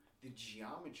into the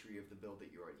geometry of the build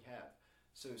that you already have.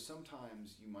 So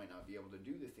sometimes you might not be able to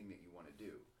do the thing that you want to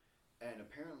do. And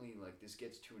apparently, like, this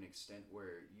gets to an extent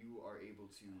where you are able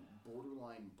to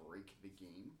borderline break the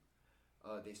game.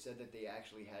 They said that they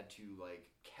actually had to,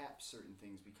 like, cap certain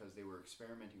things because they were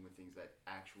experimenting with things that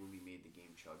actually made the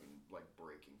game chug and, like,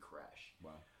 break and crash.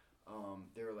 Wow.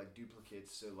 There are, like,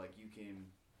 duplicates, so, like,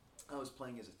 I was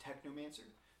playing as a technomancer,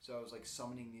 so I was, like,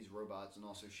 summoning these robots and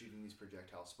also shooting these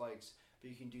projectile spikes, but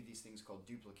you can do these things called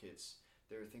duplicates.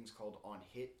 There are things called on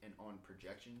hit and on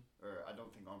projection, or I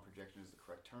don't think on projection is the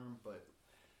correct term, but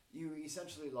you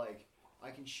essentially, like, I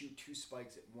can shoot 2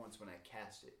 spikes at once when I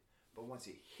cast it, but once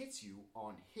it hits you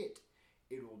on hit,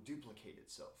 it will duplicate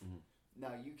itself.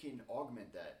 Now, you can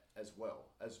augment that as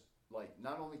well, as, like,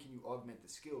 not only can you augment the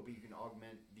skill, but you can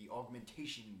augment the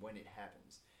augmentation when it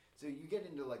happens. So you get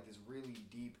into, like, this really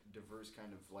deep, diverse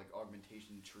kind of, like,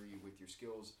 augmentation tree with your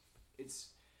skills. It's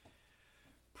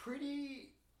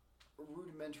pretty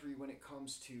rudimentary when it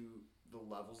comes to the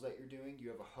levels that you're doing. You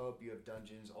have a hub, you have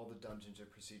dungeons, all the dungeons are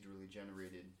procedurally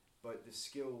generated, but the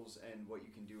skills and what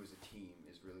you can do as a team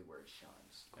is really where it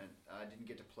shines. And I didn't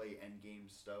get to play endgame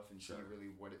stuff and see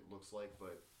really what it looks like,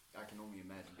 but I can only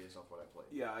imagine based off what I played.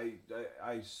 Yeah,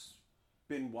 I've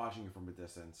been watching it from a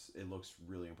distance. It looks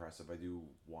really impressive. I do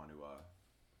want to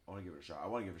I want to give it a shot. I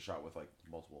want to give it a shot with, like,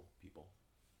 multiple people.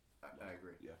 I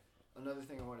agree. Yeah. Another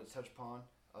thing I wanted to touch upon,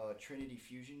 Trinity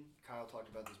Fusion. Kyle talked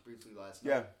about this briefly last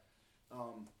Yeah.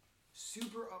 night.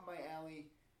 Super up my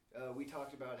alley. We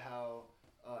talked about how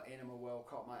Animal Well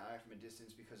caught my eye from a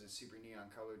distance because it's super neon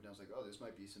colored, and I was like, oh, this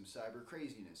might be some cyber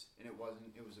craziness. And it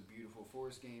wasn't. It was a beautiful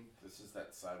forest game. This is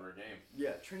that cyber game.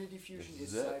 Yeah, Trinity Fusion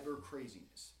is cyber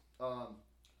craziness.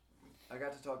 I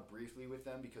got to talk briefly with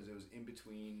them because it was in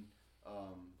between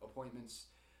appointments.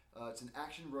 It's an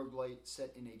action roguelite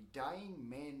set in a dying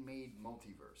man-made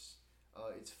multiverse.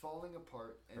 It's falling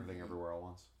apart. And Everything everywhere all at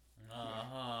once.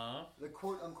 The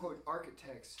quote-unquote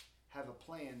architects have a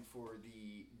plan for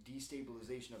the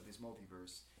destabilization of this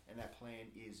multiverse, and that plan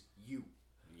is you.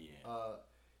 Yeah.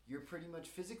 You're pretty much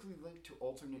physically linked to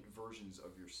alternate versions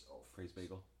of yourself. Praise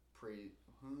Bagel.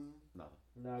 Nothing.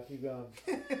 No, keep going.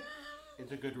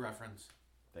 It's a good reference.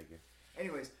 Thank you.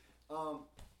 Anyways,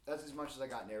 that's as much as I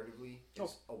got narratively.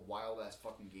 It's a wild-ass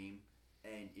fucking game,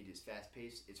 and it is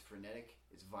fast-paced, it's frenetic,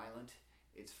 it's violent,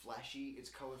 it's flashy, it's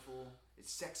colorful,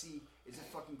 it's sexy, it's a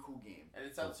fucking cool game. And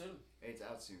it's out soon. It's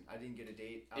out soon. I didn't get a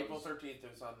date. April 13th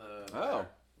is on the... Oh.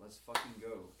 Let's fucking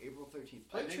go. April 13th.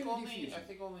 I Play think Trinity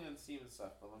Fusion. only on Steam and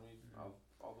stuff, but I'll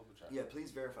double check. Yeah, please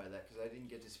verify that, because I didn't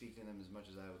get to speak to them as much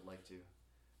as I would like to.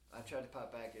 I've tried to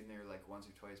pop back in there like once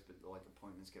or twice, but like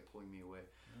appointments kept pulling me away.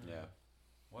 Yeah.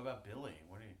 What about Billy?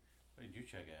 What did you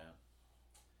check out?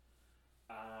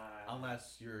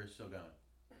 Unless you're still going.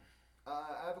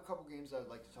 I have a couple games I'd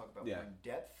like to talk about more in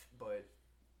depth, but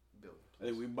Billy, I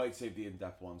think we might save the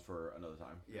in-depth ones for another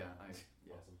time. Yeah,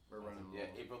 Awesome. we're running a Yeah,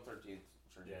 little. April 13th.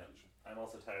 Yeah. I'm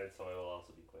also tired, so I will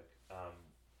also be quick.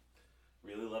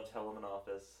 Really loved Hell in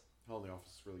Office. Hell in the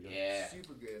Office is really good. Yeah.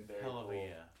 Super good. Very Hell of a cool.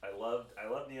 yeah. I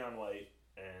love Neon White,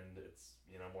 and it's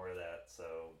more of that.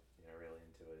 So really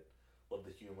into it. Love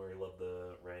the humor, love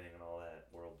the writing and all that,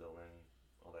 world building,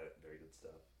 all that very good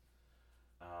stuff.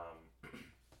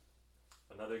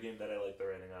 Another game that I like the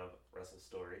writing of, Restless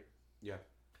Story. Yeah.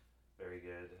 Very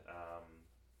good.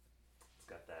 It's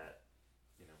got that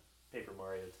Paper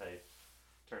Mario type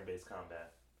turn-based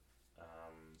combat.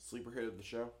 Sleeper hit of the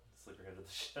show. Sleeper hit of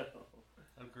the show.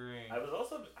 Agree. I was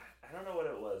also I don't know what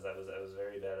it was. I was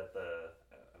very bad at the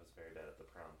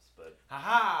prompts, but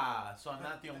Haha! So I'm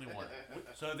not the only one.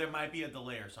 So there might be a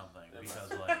delay or something because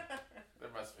There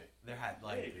must be. there had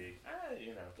maybe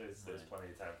there's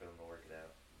plenty of time for them to work it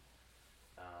out.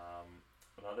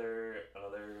 Another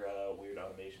weird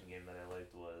automation game that I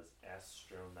liked was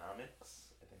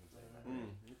Astronomics. I think it's like that.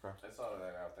 Okay. I saw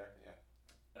that out there. Yeah.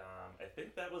 I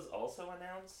think that was also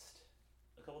announced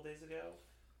a couple days ago.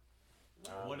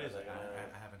 what is it?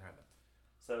 and, I haven't heard that.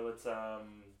 So it's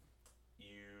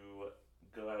you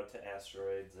go out to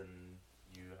asteroids and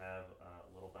you have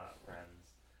little bot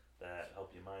friends that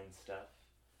help you mine stuff,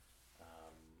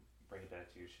 bring it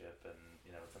back to your ship, and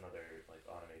it's another like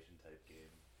automation type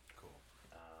game. Cool.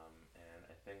 And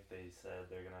I think they said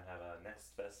they're gonna have a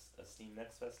Steam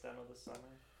Next Fest demo this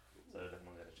summer, so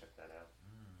definitely gotta check that out.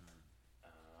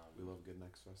 We love good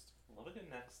Next Fest. Love a good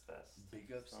Next Fest. Big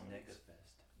ups Sounds Next good.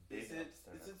 Fest. Big Is ups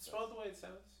to it Next spelled Fest. the way it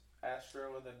sounds?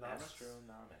 Astro and then Nomics?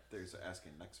 Astronomics. There's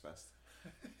asking Next Fest.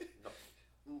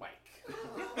 Mike.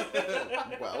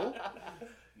 Well,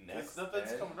 Next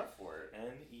Nothing's coming up for it.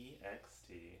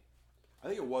 NEXT. I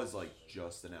think it was like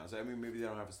just announced. I mean, maybe they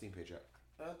don't have a Steam page yet.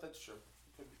 That's true.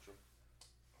 Could be true.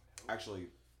 Actually,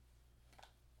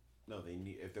 no. They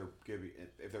need if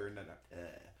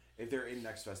they're in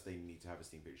Next Fest, they need to have a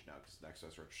Steam page now because Next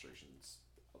Fest registration's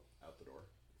out the door.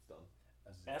 It's done.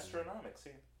 Astronomics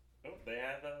here. Oh, they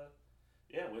have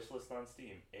wishlist on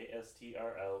Steam.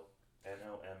 ASTRONOMICS.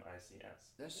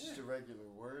 That's just a regular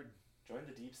word. Join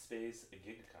the deep space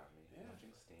gig economy. Yeah.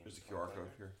 Launching Steam. There's a QR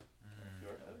code here.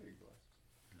 QR Oh, code. you go.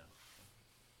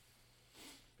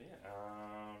 But yeah,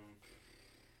 I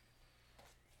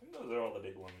think those are all the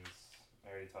big ones. I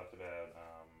already talked about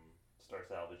Star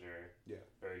Salvager. Yeah.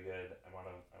 Very good. I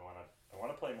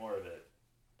wanna play more of it,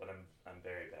 but I'm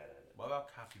very bad at it. What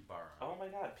about Capybara? Oh my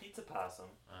god, Pizza Possum.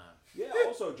 Yeah.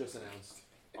 Also just announced.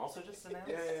 Also just announced?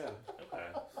 Yeah. Okay.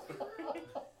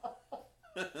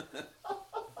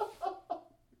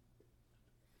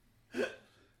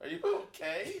 Are you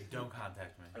okay? Don't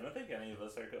contact me. I don't think any of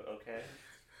us are okay.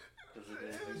 Does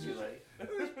it you like? It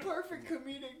was perfect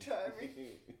comedic timing.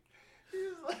 He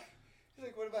was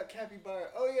like, what about Capybara?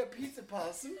 Oh yeah, Pizza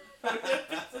Possum.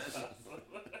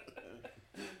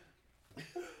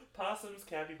 Possums,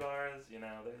 capybaras, they're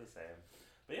the same.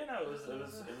 But yeah, no, it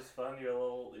was fun. You're a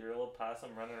little possum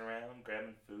running around,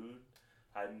 grabbing food,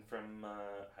 hiding from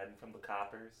the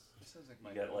coppers. Sounds like my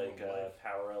You got normal life.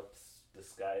 power ups,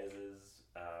 disguises,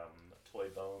 toy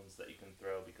bones that you can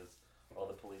throw because all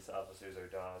the police officers are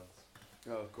dogs.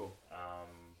 Oh, cool.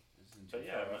 Isn't But too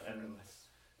yeah, far off from and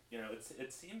real life.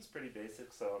 it seems pretty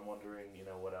basic. So I'm wondering,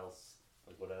 what else,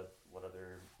 like what other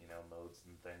modes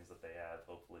and things that they have.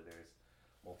 Hopefully there's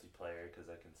multiplayer because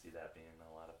I can see that being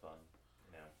a lot of fun.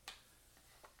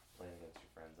 Playing against your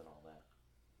friends and all that.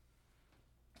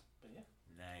 But yeah.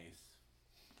 Nice.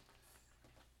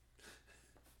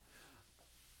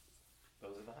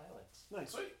 Those are the highlights.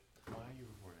 Nice. Sweet. Why are you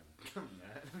recording?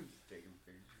 I'm just taking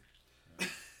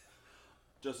pictures.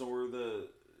 Justin, were the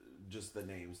just the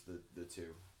names, the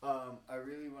two? I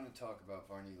really want to talk about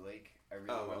Varney Lake. I really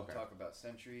want okay. to talk about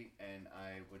Sentry, and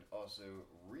I would also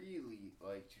really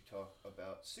like to talk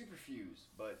about Superfuse,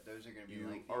 but those are going to be You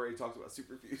lengthy. already talked about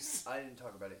Superfuse. I didn't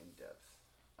talk about it in depth.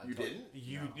 You didn't?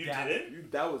 You that-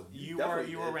 didn't? That was You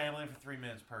definitely were did. rambling for 3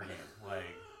 minutes per game. Like,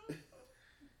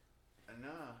 Nah,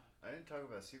 I didn't talk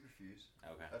about Superfuse.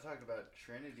 okay. I talked about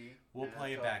Trinity. We'll and I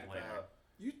play it talked back later. about-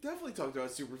 You definitely talked about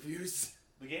Superfuse.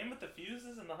 The game with the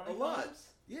fuses and the honey lot. bombs?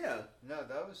 Yeah. No,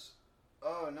 that was.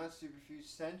 Oh, not Superfuse,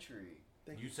 Century.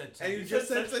 You said And you 10. just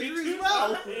said Century Century as two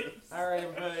well. times. All right,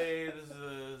 everybody. This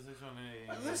is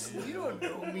 618. Listen, you don't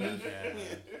know me.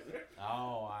 Okay.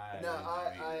 Oh, No,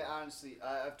 I honestly,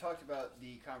 I've talked about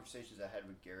the conversations I had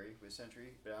with Gary with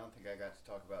Century, but I don't think I got to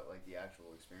talk about like the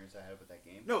actual experience I had with that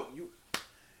game. No, you.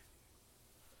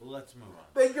 Let's move on.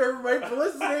 Thank you, everybody, for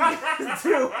listening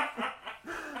to.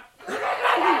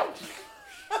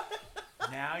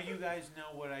 Now you guys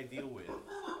know what I deal with.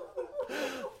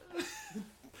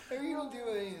 Hey, you don't do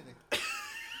anything.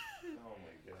 Oh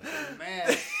my god.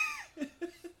 Man.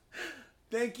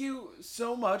 Thank you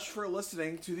so much for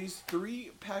listening to these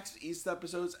 3 PAX East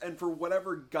episodes, and for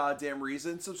whatever goddamn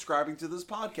reason, subscribing to this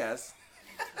podcast.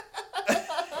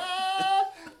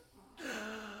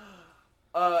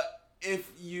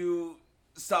 If you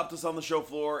stopped us on the show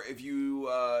floor, if you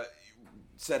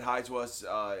said hi to us,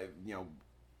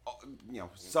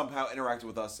 somehow interacted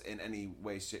with us in any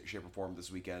way, shape, or form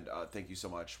this weekend, thank you so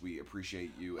much. We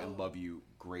appreciate you and love you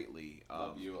greatly.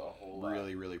 Love you a whole lot.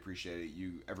 Really, really appreciate it.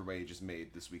 Everybody just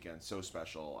made this weekend so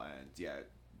special, and yeah,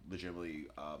 legitimately,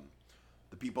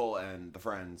 the people and the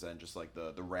friends and just like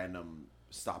the random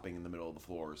stopping in the middle of the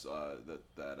floors,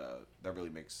 that really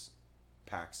makes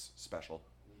PAX special.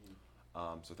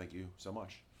 So thank you so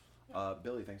much.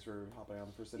 Billy, thanks for hopping on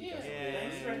the first city. Yeah, Yeah.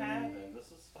 thanks for having.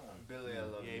 This was fun. Billy, I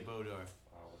love Yay, you. Bodor.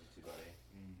 I love you too, buddy.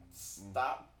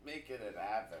 Stop making it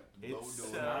happen. It's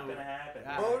It's not gonna happen.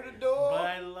 Hold the door. But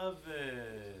I love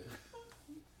it.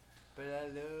 But I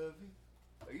love you.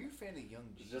 Are you a fan of Young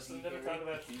Jeezy? Justin never talk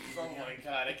about Jesus. Oh my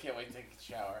god, I can't wait to take a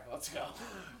shower. Let's go.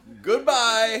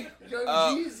 Goodbye. Young Uh,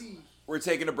 Jeezy. We're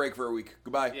taking a break for a week.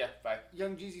 Goodbye. Yeah, bye.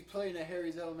 Young Jeezy playing at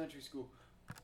Harry's Elementary School.